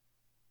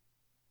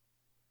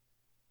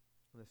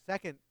 And the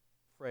second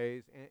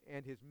phrase,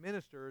 and his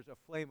ministers, a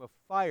flame of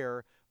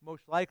fire,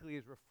 most likely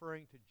is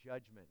referring to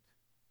judgment.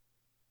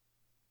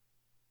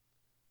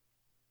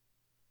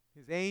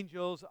 His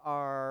angels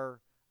are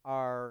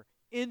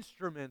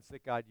instruments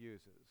that God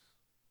uses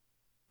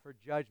for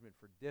judgment,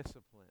 for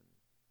discipline,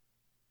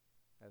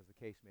 as the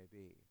case may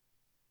be.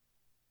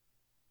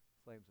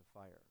 Flames of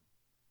fire.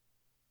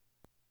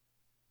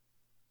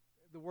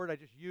 The word I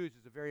just used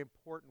is a very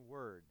important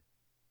word.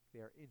 They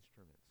are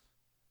instruments.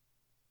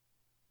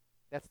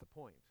 That's the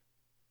point.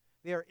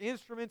 They are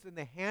instruments in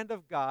the hand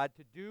of God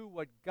to do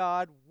what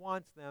God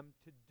wants them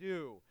to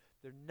do.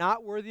 They're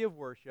not worthy of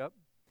worship.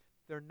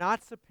 They're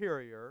not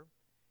superior.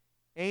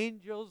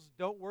 Angels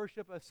don't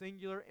worship a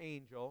singular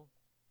angel.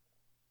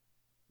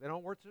 They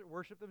don't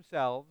worship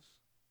themselves.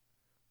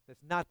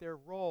 That's not their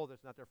role.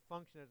 That's not their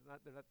function.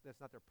 That's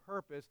not their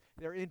purpose.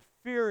 They're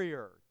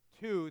inferior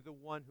to the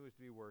one who is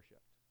to be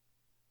worshipped.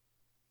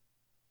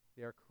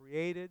 They are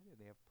created and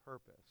they have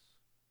purpose.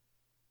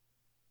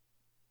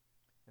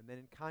 And then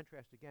in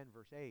contrast again,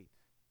 verse 8.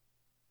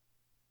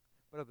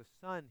 But of the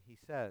Son, he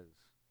says,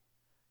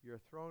 your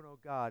throne, O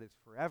God, is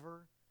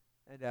forever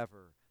and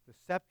ever. The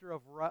scepter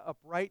of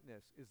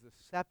uprightness is the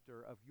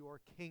scepter of your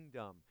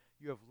kingdom.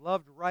 You have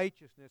loved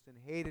righteousness and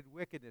hated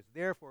wickedness.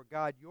 Therefore,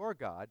 God, your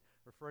God,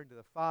 referring to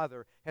the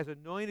Father, has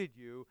anointed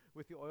you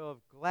with the oil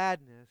of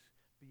gladness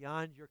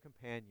beyond your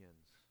companions.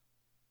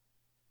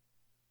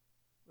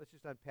 Let's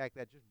just unpack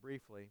that just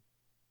briefly.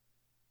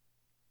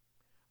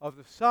 Of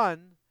the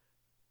Son,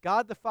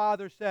 God the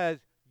Father says,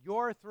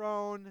 your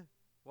throne,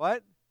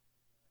 what?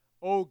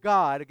 O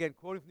God, again,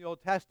 quoting from the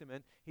Old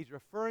Testament, he's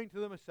referring to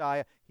the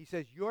Messiah. He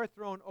says, your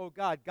throne, O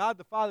God. God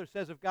the Father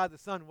says of God the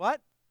Son,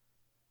 what?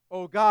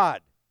 O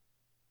God.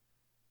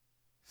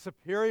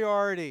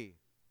 Superiority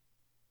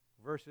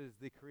versus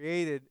the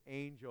created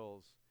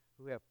angels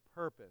who have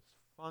purpose,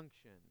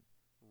 function,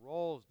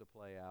 roles to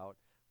play out,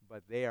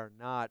 but they are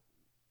not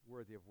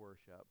worthy of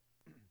worship.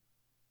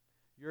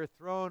 Your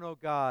throne, O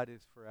God,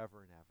 is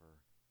forever and ever.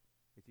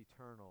 It's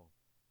eternal.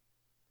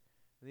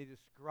 And he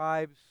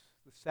describes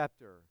the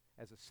scepter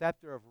as a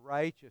scepter of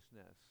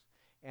righteousness.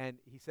 And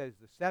he says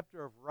the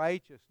scepter of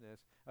uprightness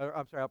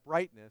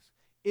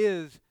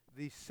is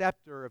the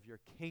scepter of your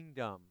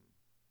kingdom.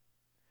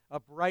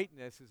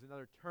 Uprightness is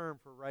another term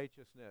for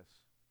righteousness.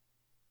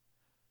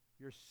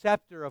 Your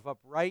scepter of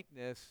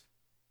uprightness,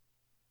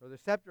 or the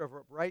scepter of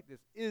uprightness,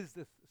 is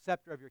the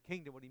scepter of your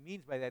kingdom. What he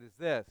means by that is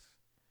this.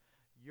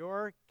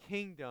 Your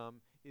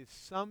kingdom is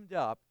summed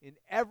up in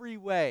every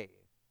way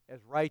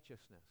as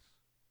righteousness.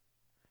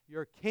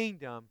 Your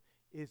kingdom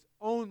is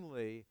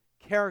only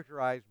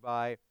characterized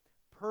by,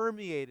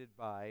 permeated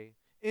by,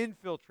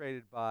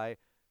 infiltrated by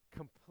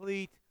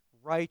complete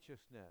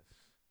righteousness.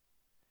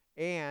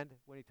 And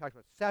when he talks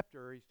about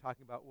scepter, he's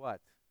talking about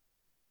what?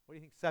 What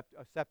do you think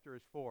a scepter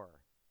is for?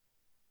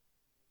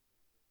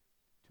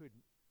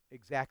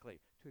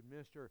 Exactly. To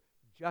administer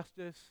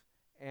justice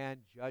and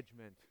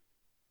judgment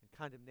and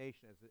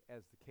condemnation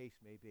as the case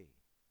may be.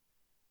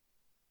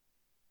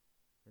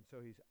 And so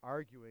he's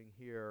arguing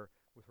here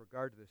with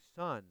regard to the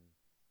Son,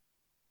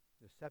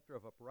 the scepter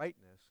of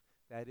uprightness,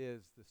 that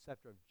is the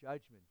scepter of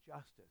judgment,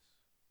 justice,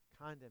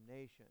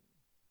 condemnation,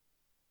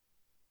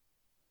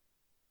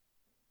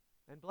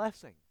 and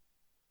blessing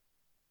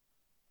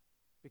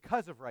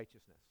because of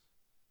righteousness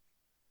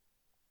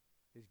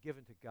is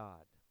given to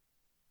God.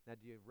 Now,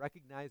 do you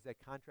recognize that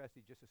contrast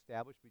he just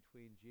established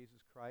between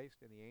Jesus Christ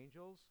and the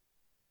angels?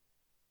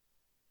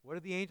 What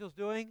are the angels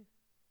doing?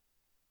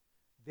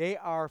 They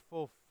are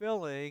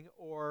fulfilling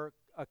or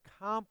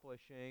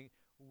accomplishing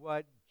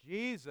what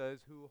Jesus,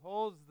 who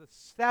holds the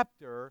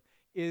scepter,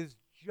 is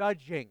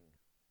judging,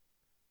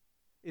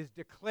 is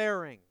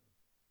declaring.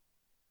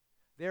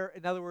 They're,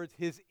 in other words,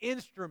 his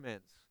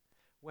instruments.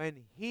 When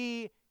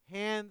he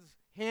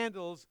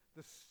handles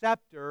the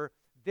scepter,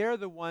 they're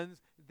the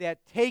ones that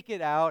take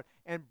it out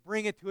and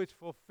bring it to its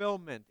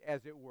fulfillment,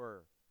 as it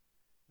were.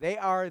 They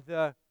are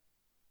the,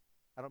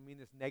 I don't mean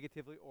this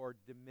negatively or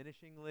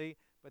diminishingly,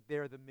 but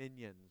they're the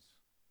minions.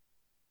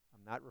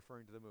 I'm not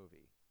referring to the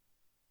movie.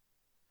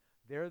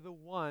 They're the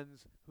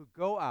ones who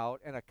go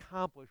out and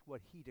accomplish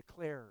what he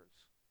declares.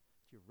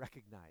 To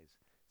recognize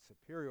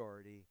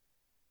superiority,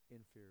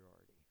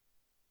 inferiority.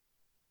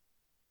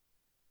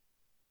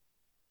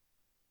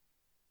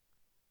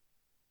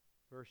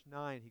 Verse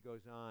 9, he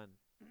goes on,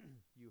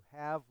 you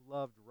have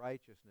loved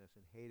righteousness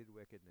and hated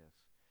wickedness.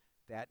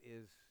 That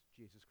is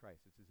Jesus Christ.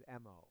 It's his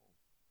M.O.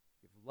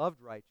 You've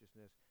loved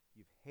righteousness,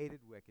 you've hated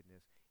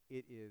wickedness.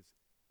 It is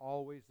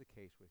always the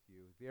case with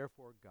you.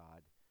 Therefore,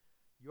 God,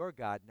 your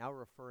God, now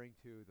referring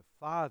to the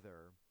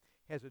Father,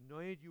 has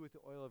anointed you with the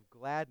oil of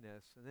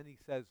gladness. And then he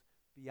says,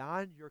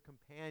 beyond your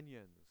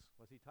companions.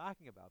 What's he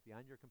talking about?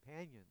 Beyond your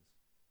companions.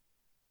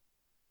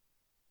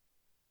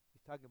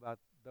 He's talking about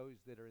those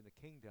that are in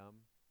the kingdom,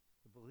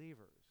 the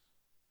believers.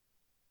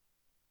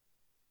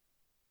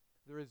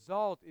 The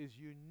result is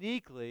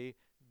uniquely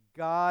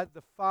God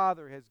the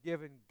Father has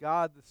given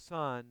God the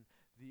Son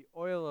the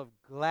oil of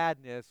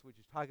gladness, which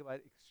is talking about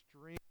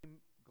extreme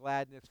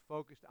gladness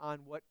focused on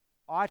what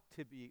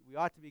we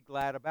ought to be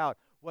glad about,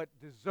 what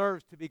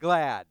deserves to be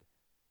glad.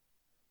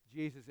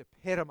 Jesus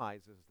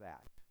epitomizes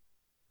that.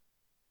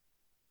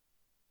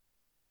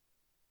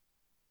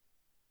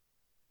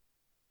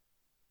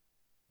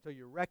 So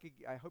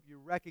I hope you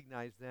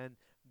recognize then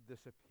the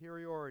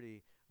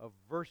superiority of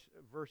verse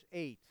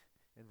 8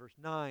 and verse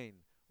 9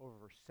 over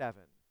verse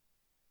 7.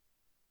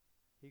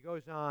 He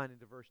goes on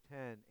into verse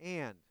 10,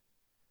 and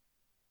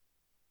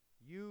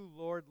you,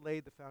 Lord,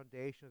 laid the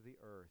foundation of the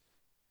earth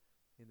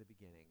in the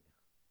beginning,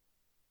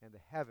 and the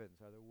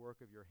heavens are the work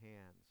of your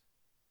hands.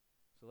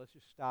 So let's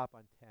just stop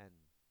on 10.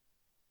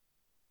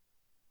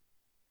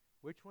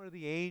 Which one of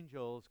the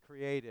angels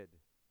created?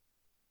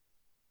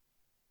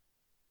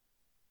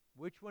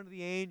 Which one of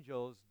the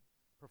angels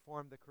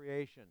performed the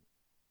creation?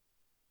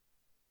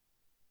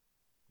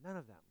 None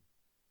of them.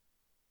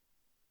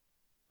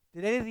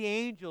 Did any of the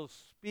angels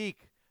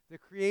speak the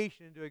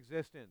creation into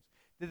existence?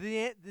 Did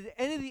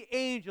any of the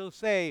angels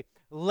say,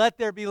 "Let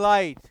there be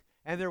light,"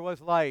 and there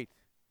was light?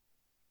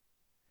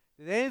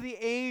 Did any of the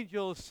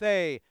angels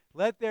say,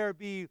 "Let there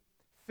be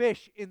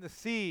fish in the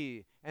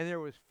sea," and there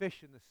was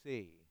fish in the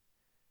sea?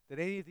 Did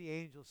any of the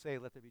angels say,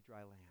 "Let there be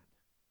dry land,"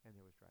 and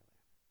there was dry land?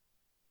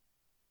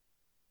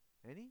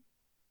 Any?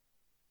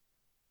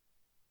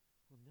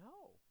 Well,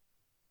 no.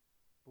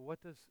 But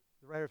what does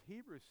the writer of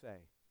Hebrews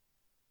say?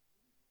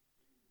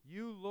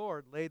 You,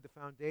 Lord, laid the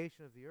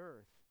foundation of the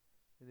earth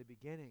in the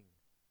beginning,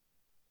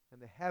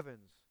 and the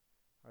heavens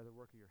are the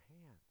work of your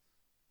hands.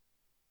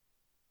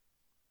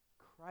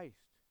 Christ,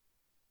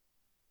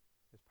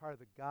 as part of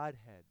the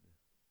Godhead,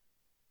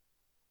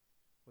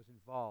 was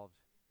involved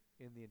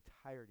in the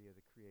entirety of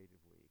the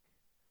creative week.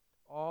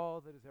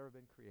 All that has ever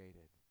been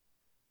created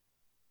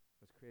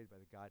was created by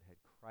the Godhead,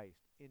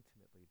 Christ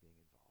intimately being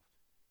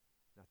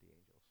involved, not the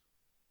angels.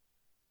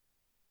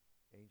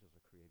 Angels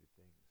are created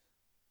things,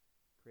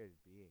 created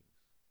beings.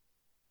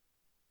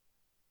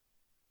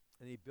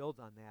 And he builds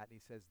on that, and he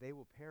says, they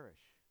will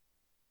perish,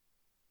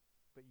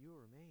 but you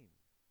will remain.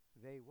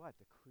 They what?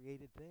 The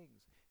created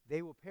things.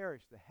 They will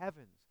perish, the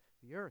heavens,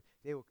 the earth,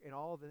 they will, and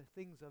all the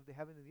things of the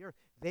heaven and the earth.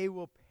 They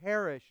will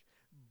perish,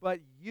 but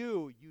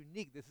you,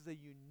 unique, this is a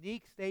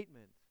unique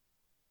statement.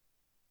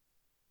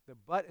 The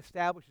but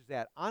establishes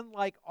that.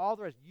 Unlike all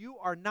the rest, you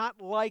are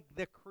not like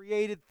the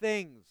created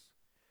things.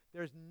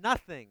 There's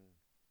nothing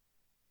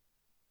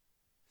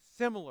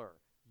similar.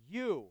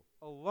 You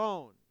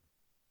alone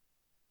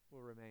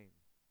will remain.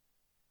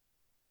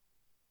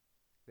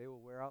 They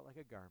will wear out like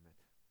a garment.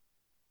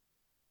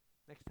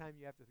 Next time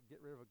you have to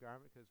get rid of a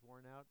garment because it's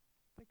worn out,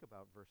 think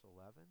about verse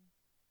 11.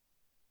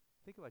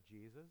 Think about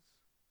Jesus.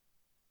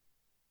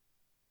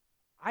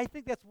 I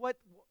think that's what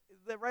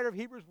the writer of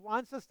Hebrews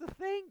wants us to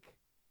think.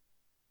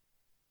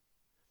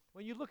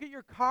 When you look at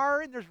your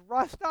car and there's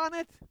rust on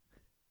it,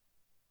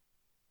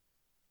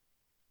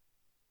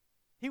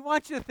 he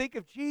wants you to think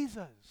of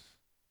Jesus.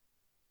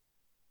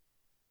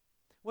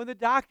 When the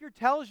doctor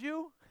tells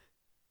you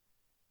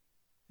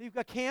you've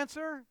got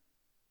cancer,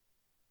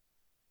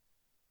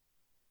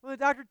 when the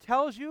doctor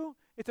tells you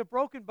it's a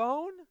broken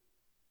bone,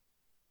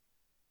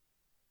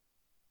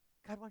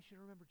 God wants you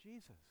to remember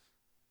Jesus.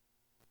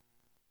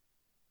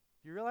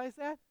 Do you realize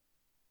that?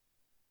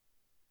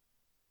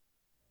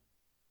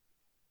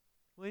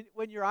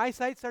 When your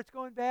eyesight starts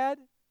going bad,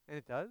 and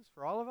it does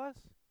for all of us,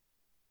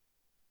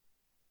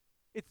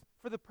 it's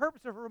for the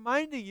purpose of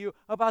reminding you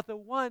about the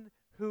one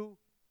who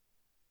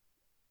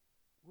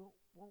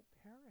won't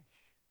perish.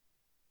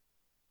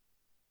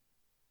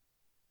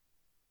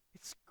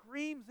 It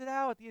screams it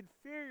out. The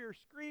inferior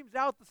screams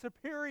out the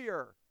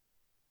superior.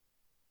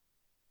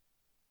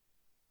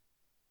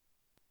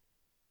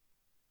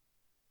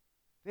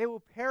 They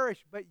will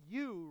perish, but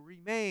you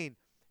remain.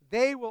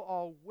 They will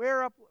all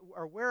wear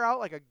out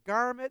like a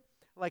garment,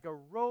 like a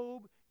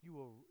robe.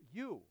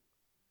 You,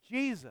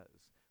 Jesus,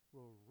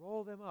 will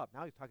roll them up.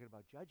 Now he's talking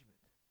about judgment.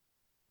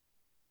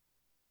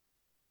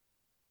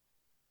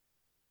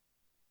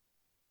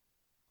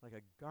 Like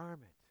a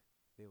garment,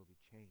 they will be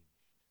changed.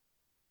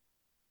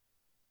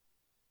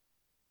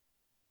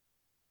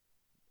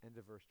 End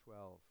of verse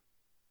 12.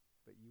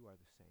 But you are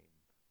the same.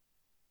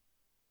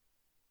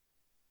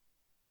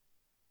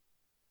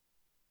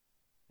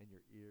 And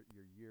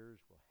your years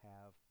will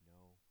have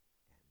no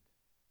end.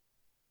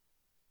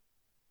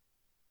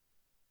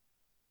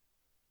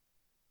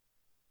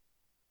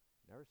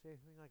 Never say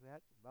anything like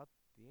that about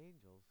the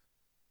angels.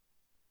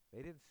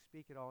 They didn't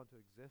speak it all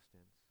into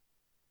existence.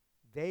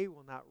 They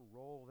will not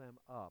roll them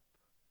up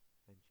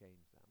and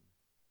change them.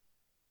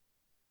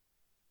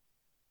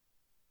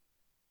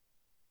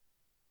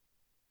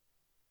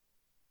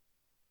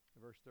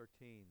 Verse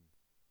 13.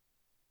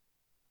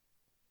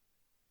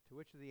 To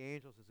which of the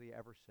angels has he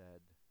ever said,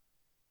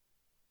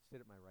 sit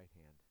at my right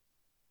hand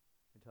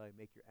until I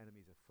make your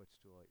enemies a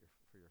footstool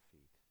for your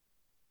feet?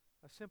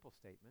 A simple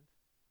statement,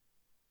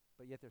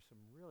 but yet there's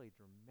some really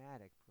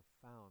dramatic,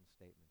 profound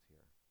statements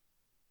here.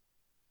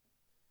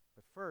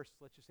 But first,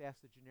 let's just ask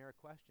the generic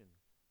question,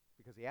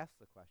 because he asks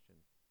the question.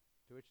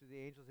 To which of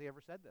the angels has he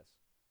ever said this?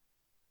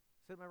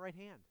 Sit at my right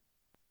hand.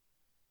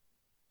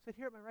 Sit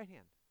here at my right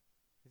hand.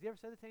 Has he ever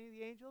said it to any of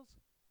the angels?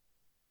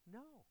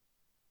 No.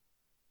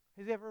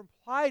 Has he ever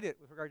implied it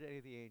with regard to any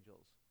of the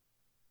angels?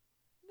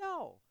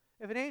 No.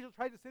 If an angel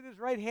tried to sit at his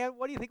right hand,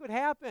 what do you think would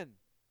happen?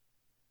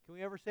 Can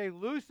we ever say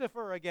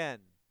Lucifer again?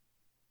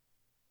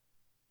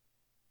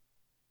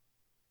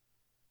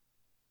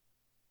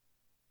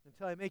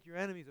 Until I make your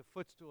enemies a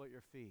footstool at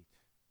your feet.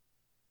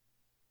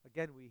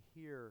 Again, we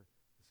hear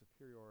the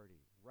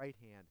superiority, right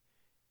hand.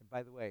 And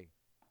by the way,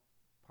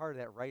 part of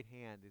that right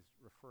hand is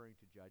referring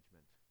to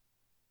judgment.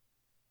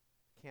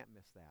 Can't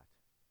miss that.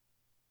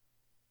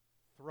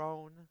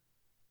 Throne,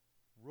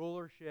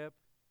 rulership,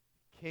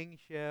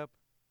 kingship,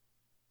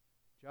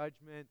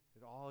 judgment,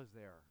 it all is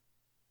there.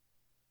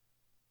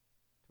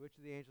 To which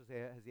of the angels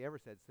has he ever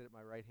said, sit at my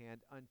right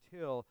hand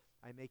until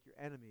I make your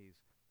enemies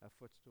a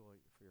footstool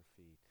for your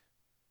feet?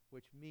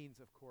 Which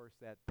means, of course,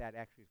 that that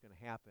actually is going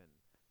to happen.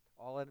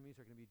 All enemies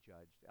are going to be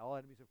judged. All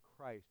enemies of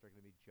Christ are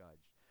going to be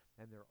judged.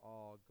 And they're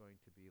all going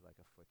to be like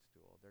a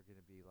footstool. They're going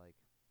to be like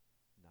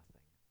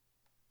nothing.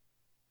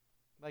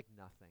 Like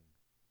nothing.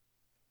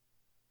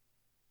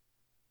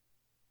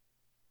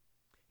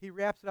 He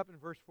wraps it up in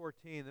verse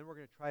 14. Then we're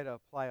going to try to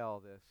apply all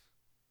this.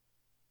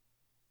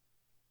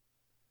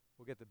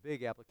 We'll get the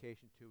big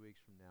application 2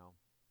 weeks from now.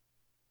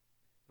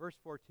 Verse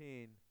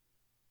 14,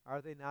 are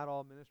they not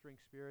all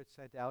ministering spirits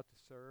sent out to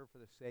serve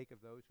for the sake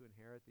of those who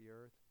inherit the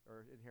earth,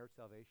 or inherit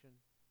salvation?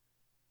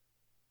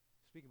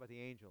 Speaking about the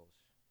angels.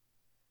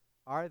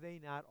 Are they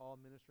not all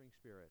ministering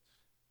spirits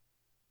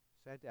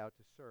sent out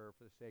to serve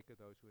for the sake of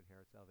those who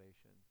inherit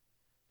salvation?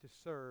 To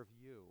serve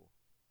you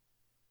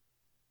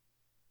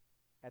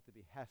at the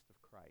behest of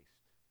Christ.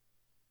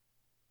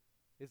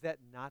 Is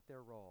that not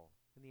their role?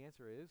 And the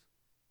answer is,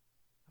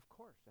 of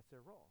course, that's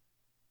their role.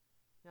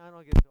 Now, I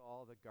don't get into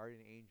all the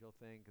guardian angel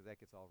thing because that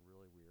gets all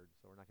really weird,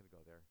 so we're not going to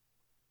go there.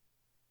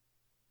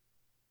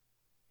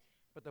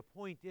 But the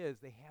point is,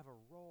 they have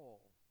a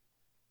role.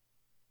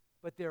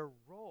 But their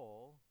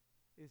role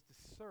is to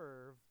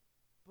serve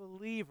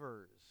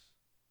believers,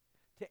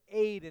 to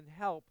aid and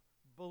help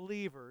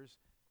believers,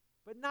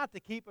 but not to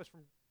keep us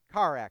from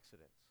car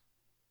accidents,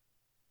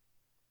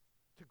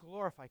 to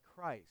glorify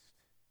Christ.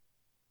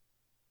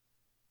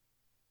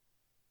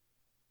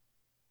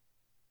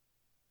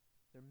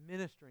 They're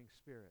ministering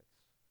spirits.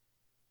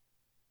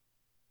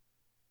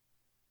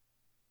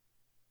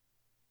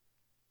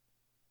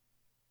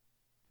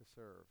 To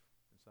serve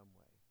in some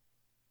way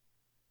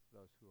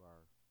those who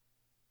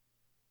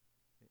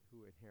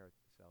inherit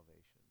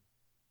salvation.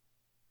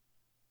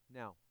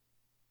 Now,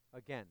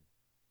 again,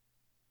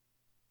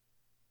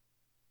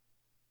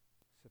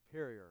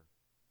 superior,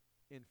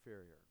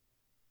 inferior.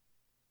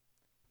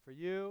 For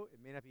you, it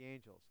may not be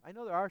angels. I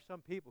know there are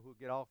some people who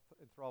get all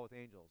enthralled with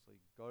angels. So you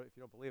go, if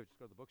you don't believe it, just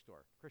go to the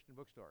bookstore, Christian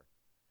bookstore.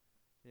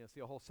 And you'll see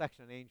a whole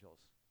section on angels.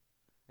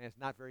 And it's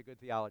not very good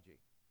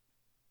theology.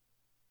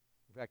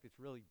 In fact, it's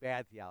really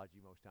bad theology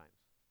most times.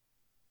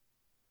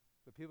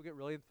 But people get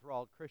really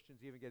enthralled.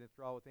 Christians even get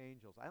enthralled with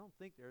angels. I don't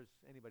think there's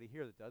anybody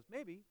here that does.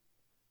 Maybe.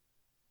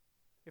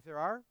 If there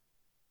are,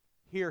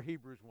 hear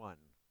Hebrews 1.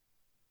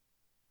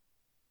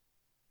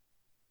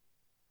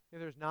 If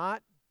there's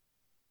not,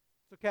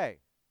 it's okay.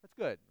 That's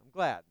good. I'm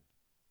glad.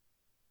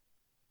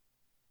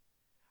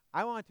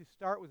 I want to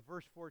start with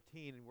verse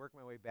 14 and work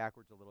my way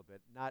backwards a little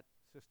bit, not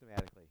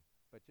systematically,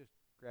 but just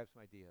grab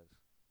some ideas.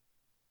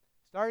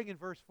 Starting in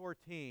verse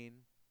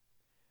 14,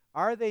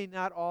 are they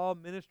not all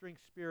ministering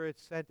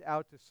spirits sent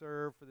out to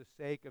serve for the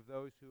sake of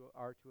those who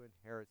are to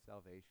inherit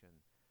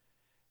salvation?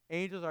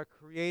 Angels are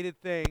created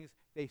things.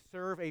 They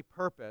serve a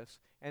purpose,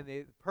 and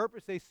the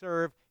purpose they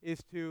serve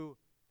is to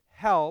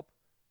help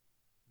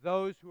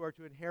those who are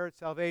to inherit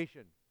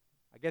salvation.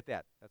 I get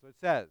that. That's what it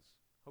says.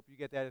 Hope you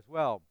get that as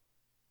well.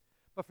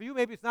 But for you,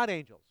 maybe it's not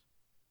angels.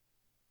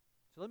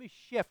 So let me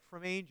shift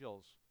from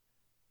angels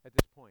at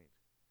this point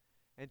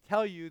and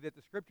tell you that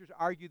the Scriptures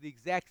argue the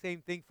exact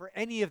same thing for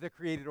any of the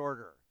created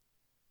order.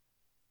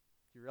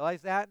 Do you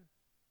realize that?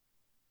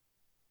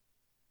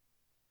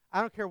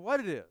 I don't care what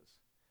it is.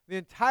 The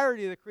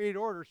entirety of the created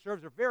order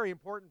serves a very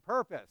important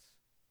purpose.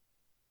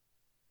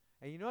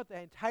 And you know what the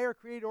entire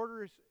created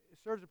order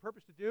serves a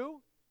purpose to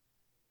do?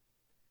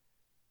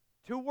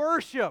 To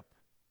worship.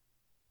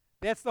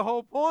 That's the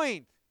whole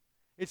point.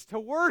 It's to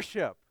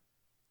worship.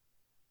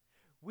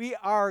 We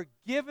are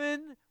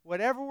given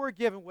whatever we're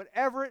given,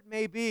 whatever it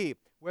may be,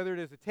 whether it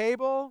is a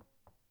table,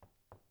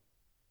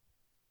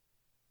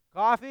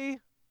 coffee,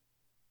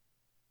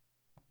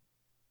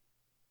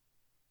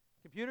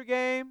 computer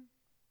game,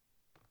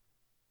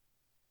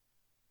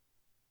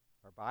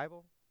 our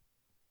Bible,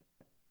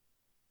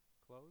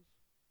 clothes,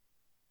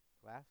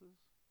 glasses.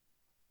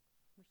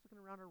 I'm just looking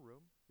around our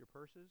room, your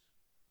purses,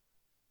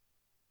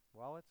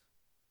 wallets,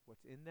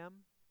 what's in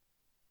them.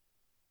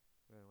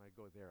 I don't want to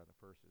go there on the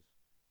purses.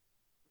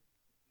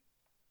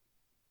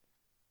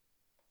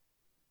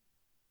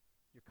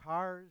 Your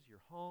cars, your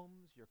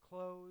homes, your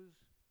clothes,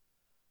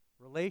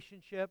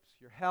 relationships,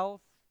 your health,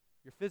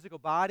 your physical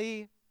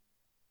body.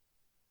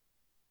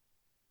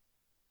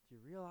 Do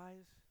you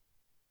realize?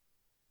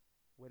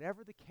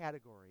 Whatever the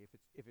category,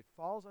 if it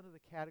falls under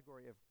the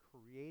category of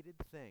created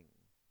thing,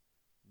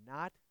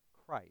 not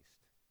Christ,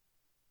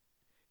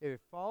 if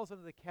it falls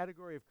under the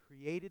category of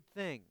created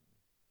thing,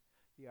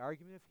 the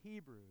argument of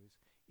Hebrews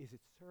is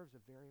it serves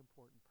a very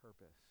important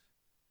purpose.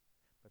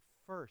 But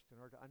first, in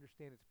order to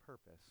understand its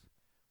purpose,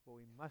 what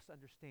we must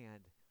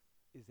understand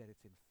is that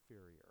it's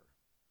inferior.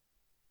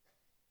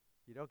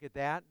 You don't get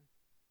that?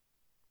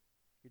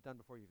 You're done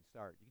before you even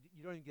start.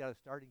 You don't even get out of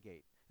the starting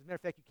gate. As a matter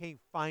of fact, you can't even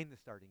find the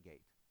starting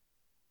gate.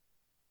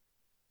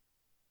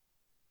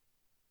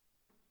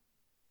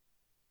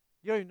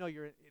 You don't even know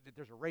that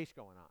there's a race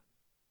going on.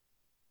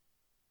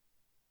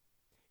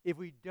 If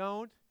we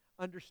don't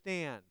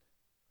understand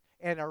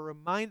and are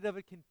reminded of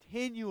it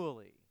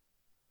continually,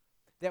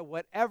 that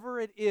whatever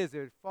it is,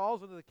 it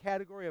falls under the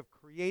category of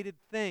created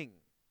thing,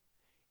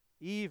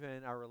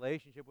 even our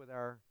relationship with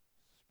our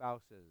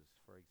spouses,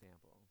 for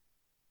example,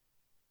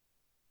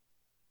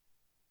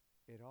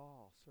 it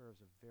all serves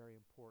a very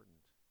important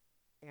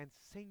and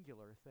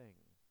singular thing.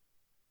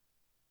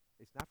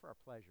 It's not for our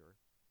pleasure,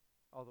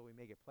 although we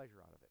may get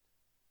pleasure out of it.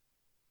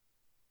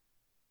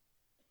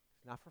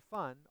 It's not for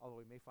fun, although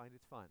we may find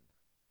it's fun.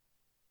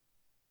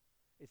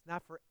 It's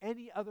not for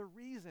any other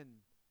reason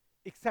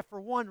except for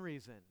one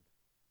reason: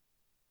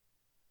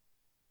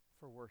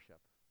 for worship.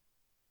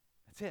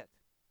 That's it.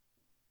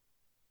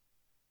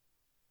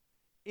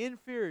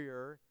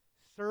 Inferior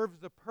serves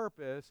the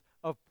purpose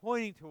of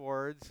pointing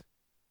towards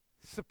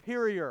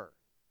superior.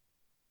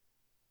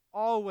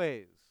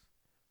 Always.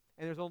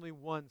 And there's only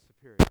one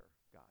superior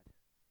God.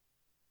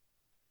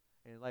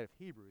 And in light of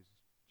Hebrews,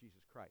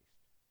 Jesus Christ.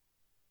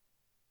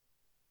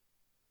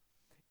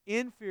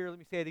 Inferior, let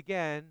me say it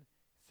again,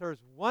 serves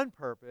one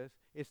purpose,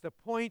 is to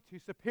point to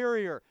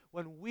superior.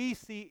 When we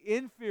see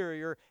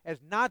inferior as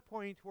not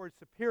pointing towards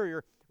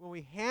superior, when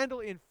we handle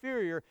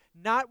inferior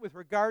not with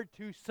regard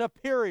to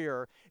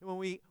superior,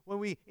 and when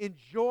we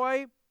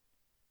enjoy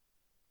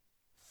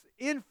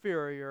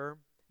inferior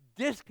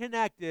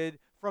disconnected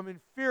from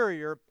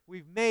inferior,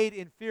 we've made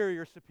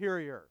inferior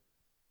superior.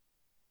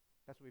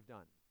 That's what we've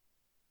done.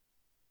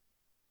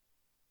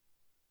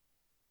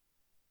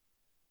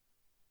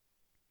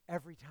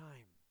 Every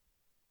time.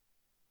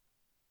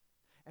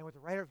 And what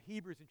the writer of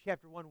Hebrews in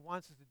chapter 1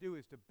 wants us to do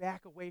is to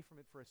back away from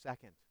it for a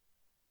second.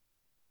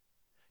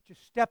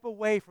 Just step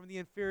away from the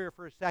inferior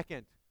for a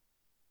second.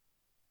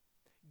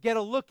 Get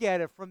a look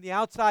at it from the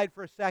outside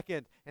for a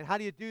second. And how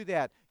do you do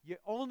that? The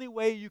only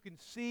way you can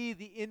see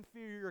the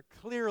inferior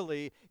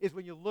clearly is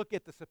when you look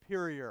at the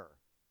superior.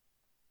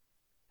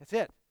 That's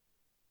it.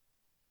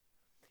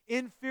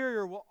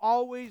 Inferior will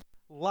always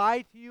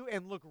lie to you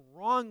and look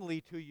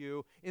wrongly to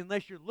you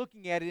unless you're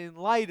looking at it in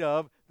light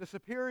of the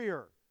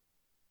superior.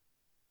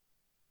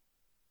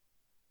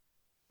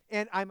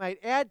 And I might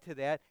add to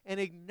that, and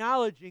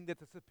acknowledging that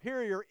the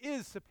superior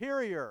is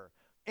superior,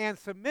 and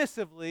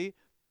submissively,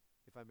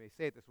 if I may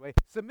say it this way,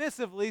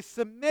 submissively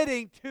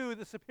submitting to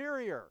the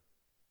superior.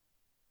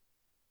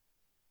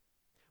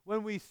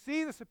 When we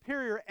see the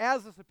superior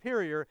as the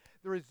superior,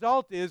 the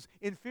result is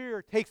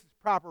inferior takes its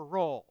proper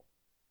role.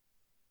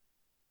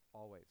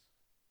 Always.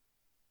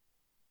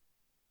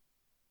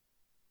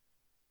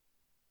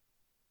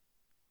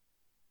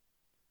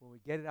 When we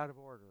get it out of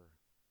order,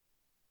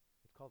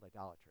 it's called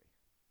idolatry.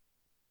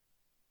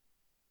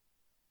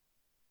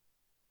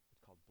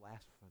 It's called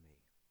blasphemy.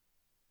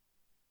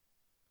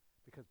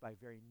 Because by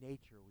very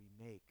nature we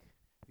make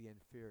the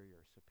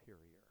inferior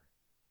superior.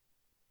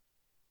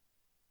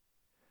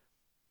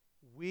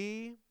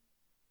 We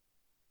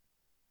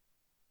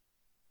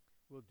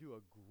will do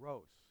a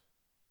gross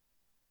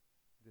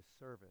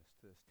disservice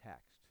to this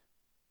text,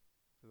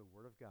 to the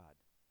Word of God,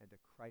 and to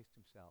Christ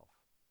himself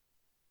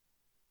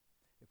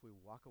if we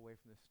walk away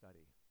from this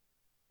study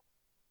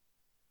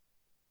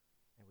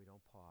and we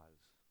don't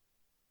pause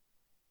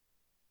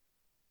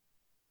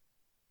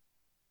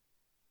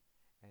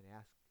and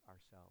ask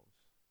ourselves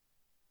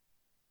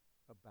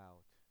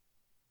about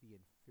the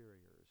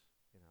inferiors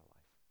in our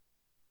life.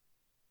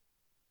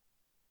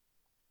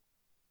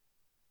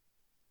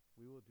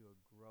 We will do a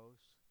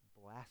gross,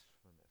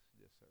 blasphemous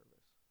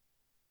disservice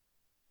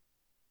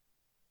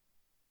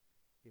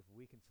if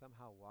we can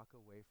somehow walk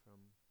away from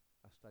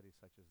a study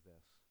such as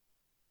this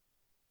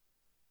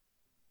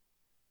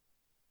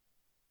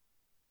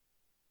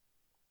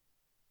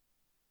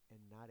and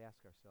not ask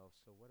ourselves,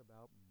 so what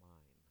about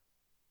mine?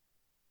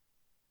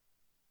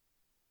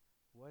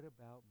 What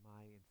about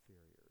my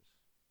inferiors?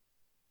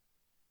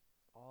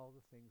 All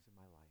the things in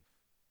my life.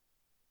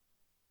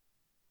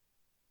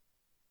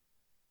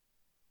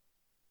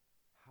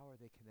 How are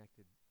they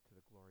connected to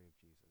the glory of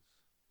Jesus?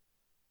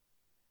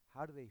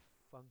 How do they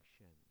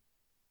function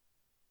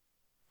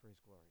for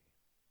his glory?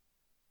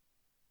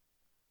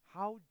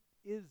 How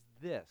is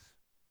this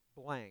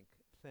blank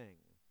thing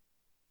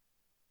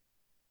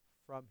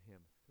from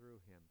him,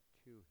 through him,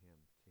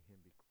 to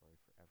him be glory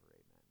forever,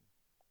 amen?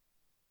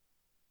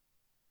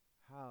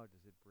 How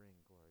does it bring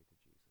glory to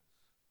Jesus?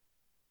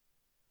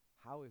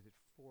 How is it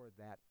for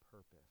that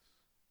purpose?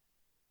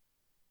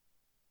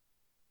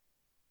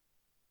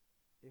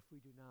 If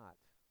we do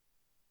not,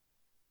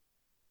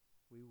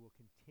 we will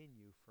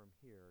continue from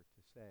here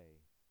to say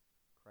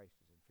Christ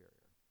is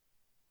inferior.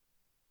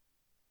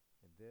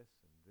 And this,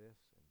 and this,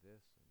 and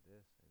this, and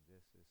this, and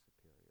this is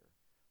superior.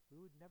 We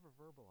would never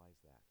verbalize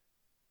that.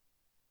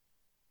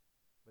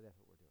 But that's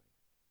what we're doing.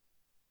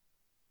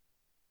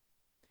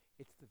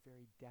 It's the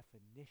very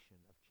definition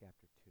of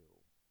chapter 2.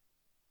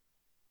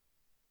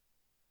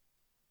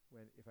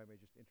 If I may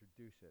just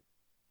introduce it,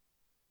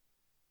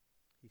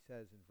 he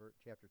says in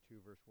chapter 2,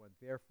 verse 1,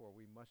 "Therefore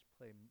we must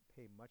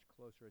pay much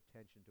closer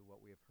attention to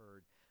what we have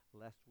heard,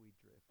 lest we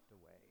drift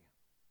away."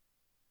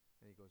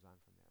 And he goes on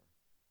from there.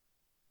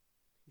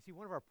 You see,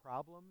 one of our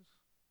problems,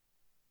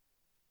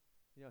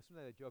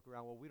 sometimes I joke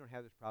around, well, we don't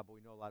have this problem,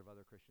 but we know a lot of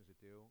other Christians that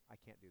do. I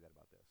can't do that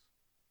about this.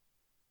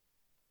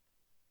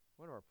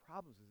 One of our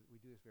problems is that we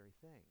do this very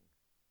thing.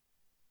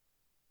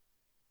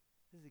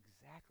 This is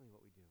exactly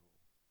what we do.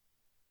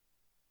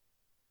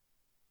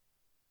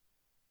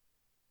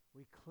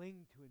 We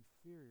cling to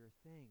inferior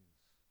things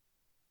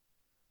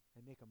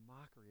and make a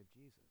mockery of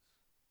Jesus.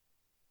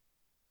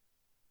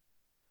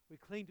 We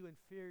cling to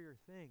inferior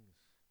things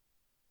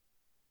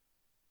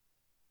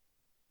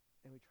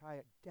and we try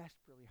it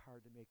desperately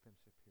hard to make them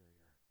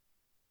superior.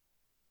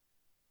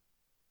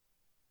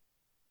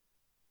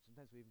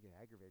 Sometimes we even get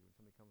aggravated when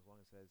somebody comes along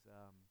and says,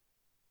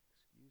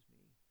 excuse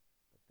me,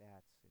 but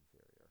that's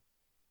inferior.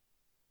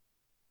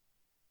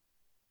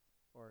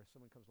 Or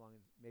someone comes along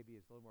and maybe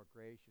is a little more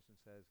gracious and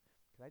says,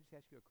 "Can I just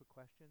ask you a quick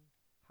question?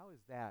 How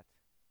is that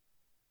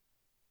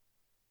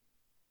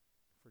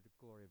for the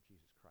glory of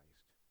Jesus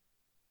Christ?"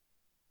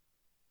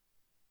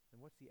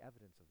 And what's the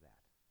evidence of that?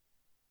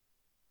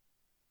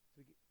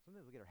 So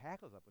sometimes we get our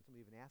hackles up when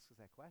somebody even asks us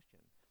that question.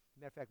 As a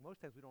matter of fact,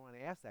 most times we don't want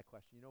to ask that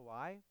question. You know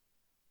why?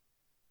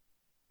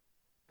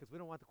 Because we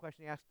don't want the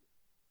question asked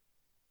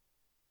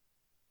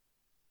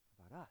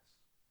about us.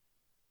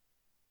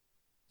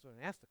 So we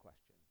don't ask the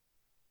question.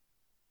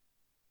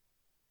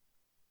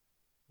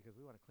 Because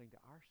we want to cling to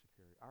our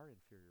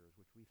inferiors,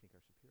 which we think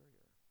are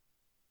superior.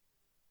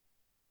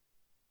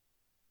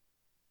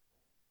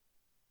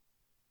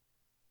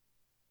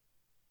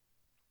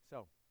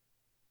 So,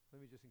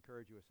 let me just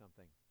encourage you with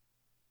something.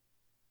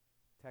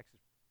 Text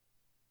is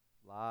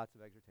lots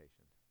of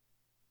exhortation.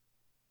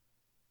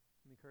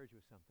 Let me encourage you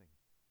with something.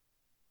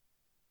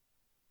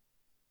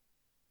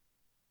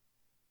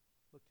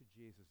 Look to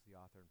Jesus, the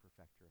author and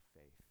perfecter of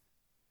faith,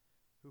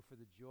 who for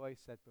the joy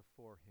set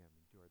before him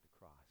endured the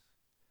cross,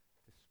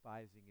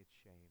 despising its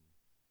shame,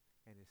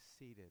 and is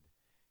seated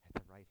at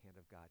the right hand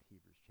of God,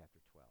 Hebrews chapter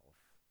 12.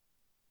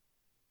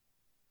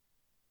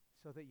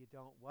 So that you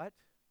don't what?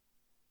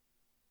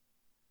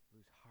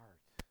 Lose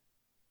heart.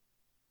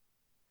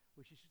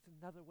 Which is just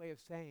another way of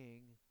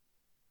saying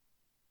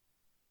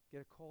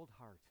get a cold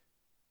heart.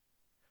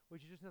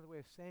 Which is just another way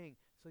of saying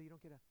so you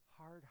don't get a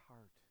hard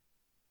heart.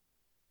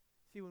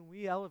 See, when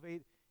we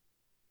elevate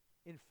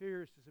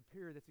inferiors to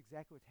superior, that's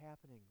exactly what's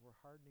happening. We're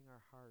hardening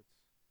our hearts.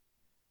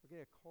 We're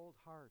getting a cold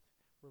heart.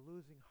 We're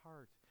losing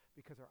heart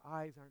because our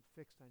eyes aren't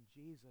fixed on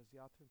Jesus, the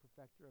author and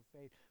perfecter of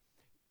faith.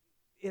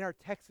 In our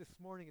text this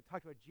morning, it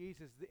talked about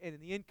Jesus and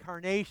in the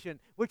incarnation.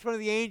 Which one of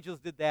the angels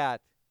did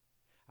that?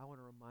 I want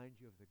to remind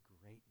you of the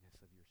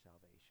greatness of your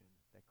salvation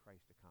that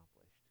Christ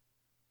accomplished.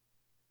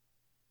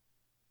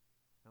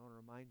 I want to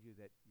remind you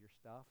that your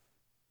stuff,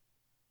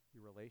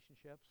 your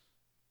relationships,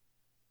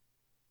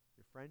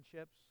 your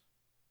friendships,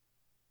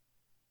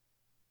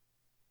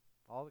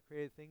 all the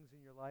created things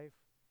in your life,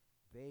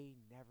 they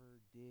never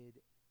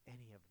did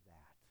any of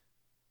that.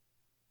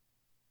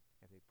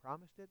 If they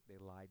promised it, they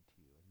lied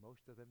to you. And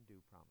most of them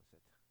do promise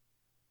it.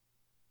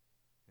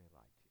 And they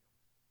lied to you.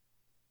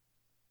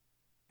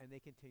 And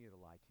they continue to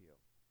lie to you.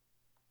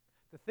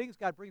 The things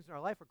God brings in our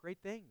life are great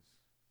things.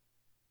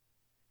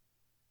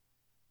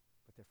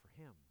 But they're for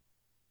him.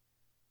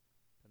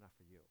 They're not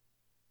for you.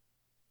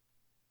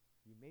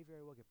 You may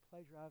very well get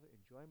pleasure out of it,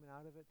 enjoyment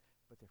out of it,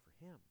 but they're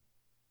for him.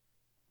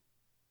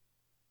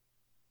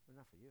 They're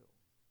not for you.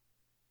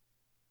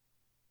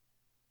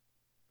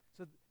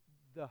 So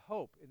the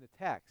hope in the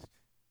text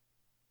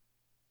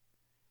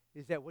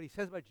is that what he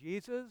says about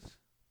Jesus,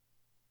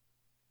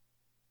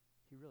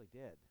 he really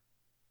did.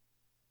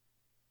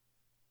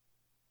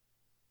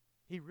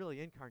 He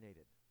really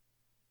incarnated.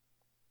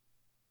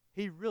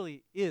 He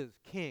really is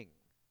king.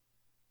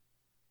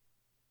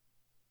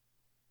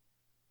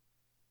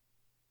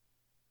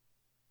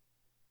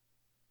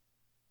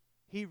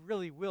 He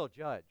really will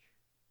judge.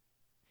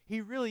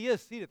 He really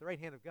is seated at the right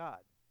hand of God,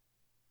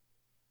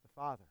 the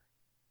Father.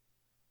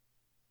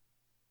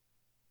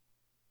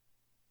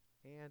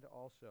 And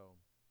also,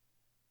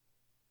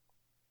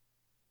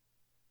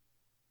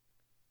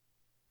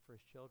 for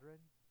his children,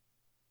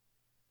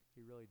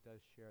 he really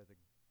does share the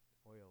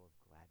oil of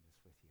gladness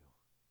with you.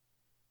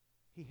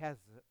 He has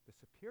the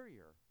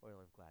superior oil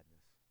of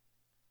gladness,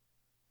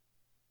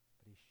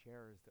 but he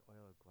shares the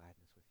oil of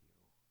gladness with you.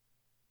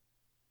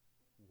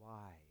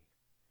 Why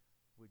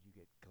would you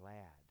get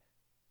glad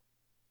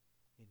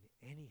in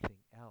anything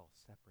else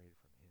separated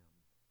from him?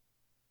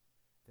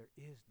 There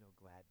is no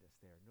gladness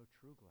there, no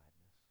true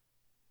gladness.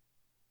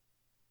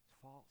 It's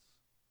false.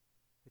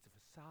 It's a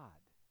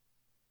facade.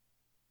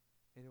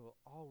 And it will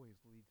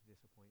always lead to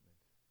disappointment.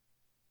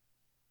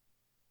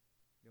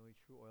 The only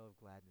true oil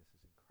of gladness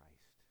is in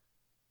Christ.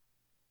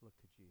 look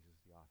to Jesus,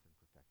 the author and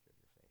perfecter of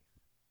your faith.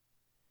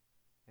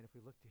 And if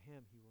we look to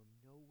him, he will in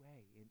no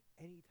way, in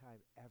any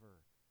time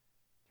ever,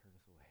 turn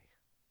us away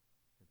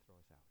and throw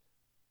us out.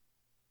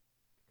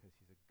 Because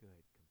he's a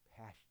good,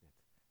 compassionate,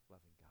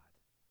 loving God.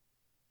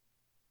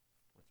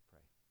 Let's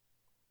pray.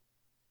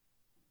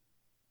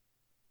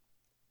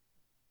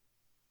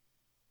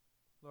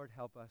 Lord,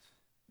 help us.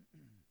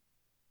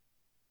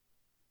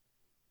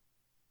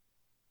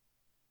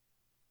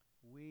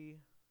 We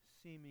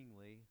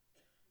seemingly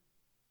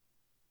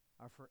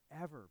are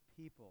forever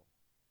people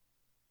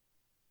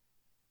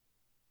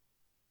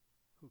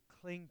who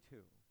cling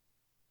to,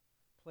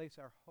 place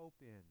our hope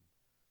in,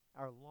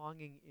 our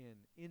longing in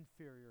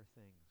inferior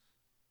things.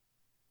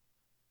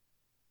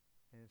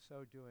 And in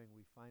so doing,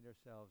 we find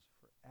ourselves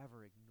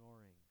forever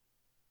ignoring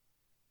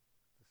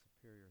the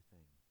superior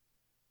thing,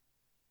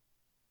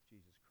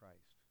 Jesus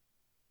Christ.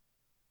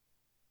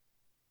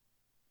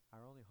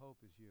 Our only hope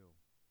is you.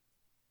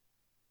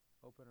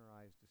 Open our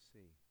eyes to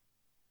see.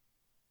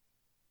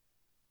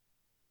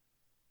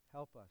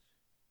 Help us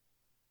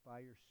by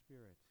your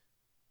Spirit,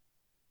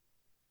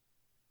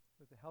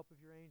 with the help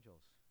of your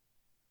angels,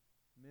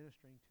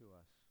 ministering to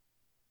us,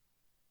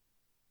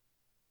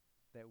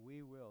 that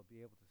we will be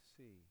able to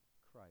see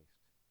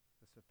Christ,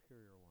 the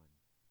superior one.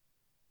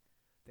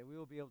 That we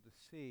will be able to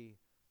see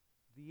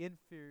the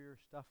inferior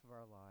stuff of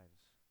our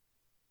lives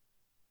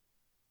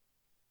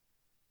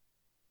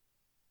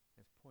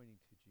as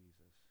pointing to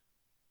Jesus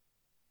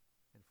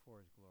and for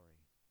his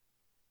glory.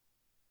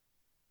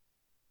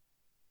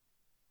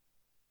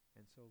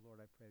 And so, Lord,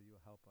 I pray that you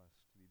will help us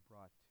to be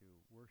brought to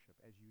worship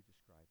as you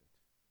describe it.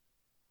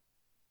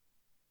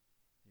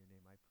 In your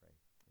name I pray.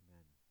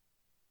 Amen.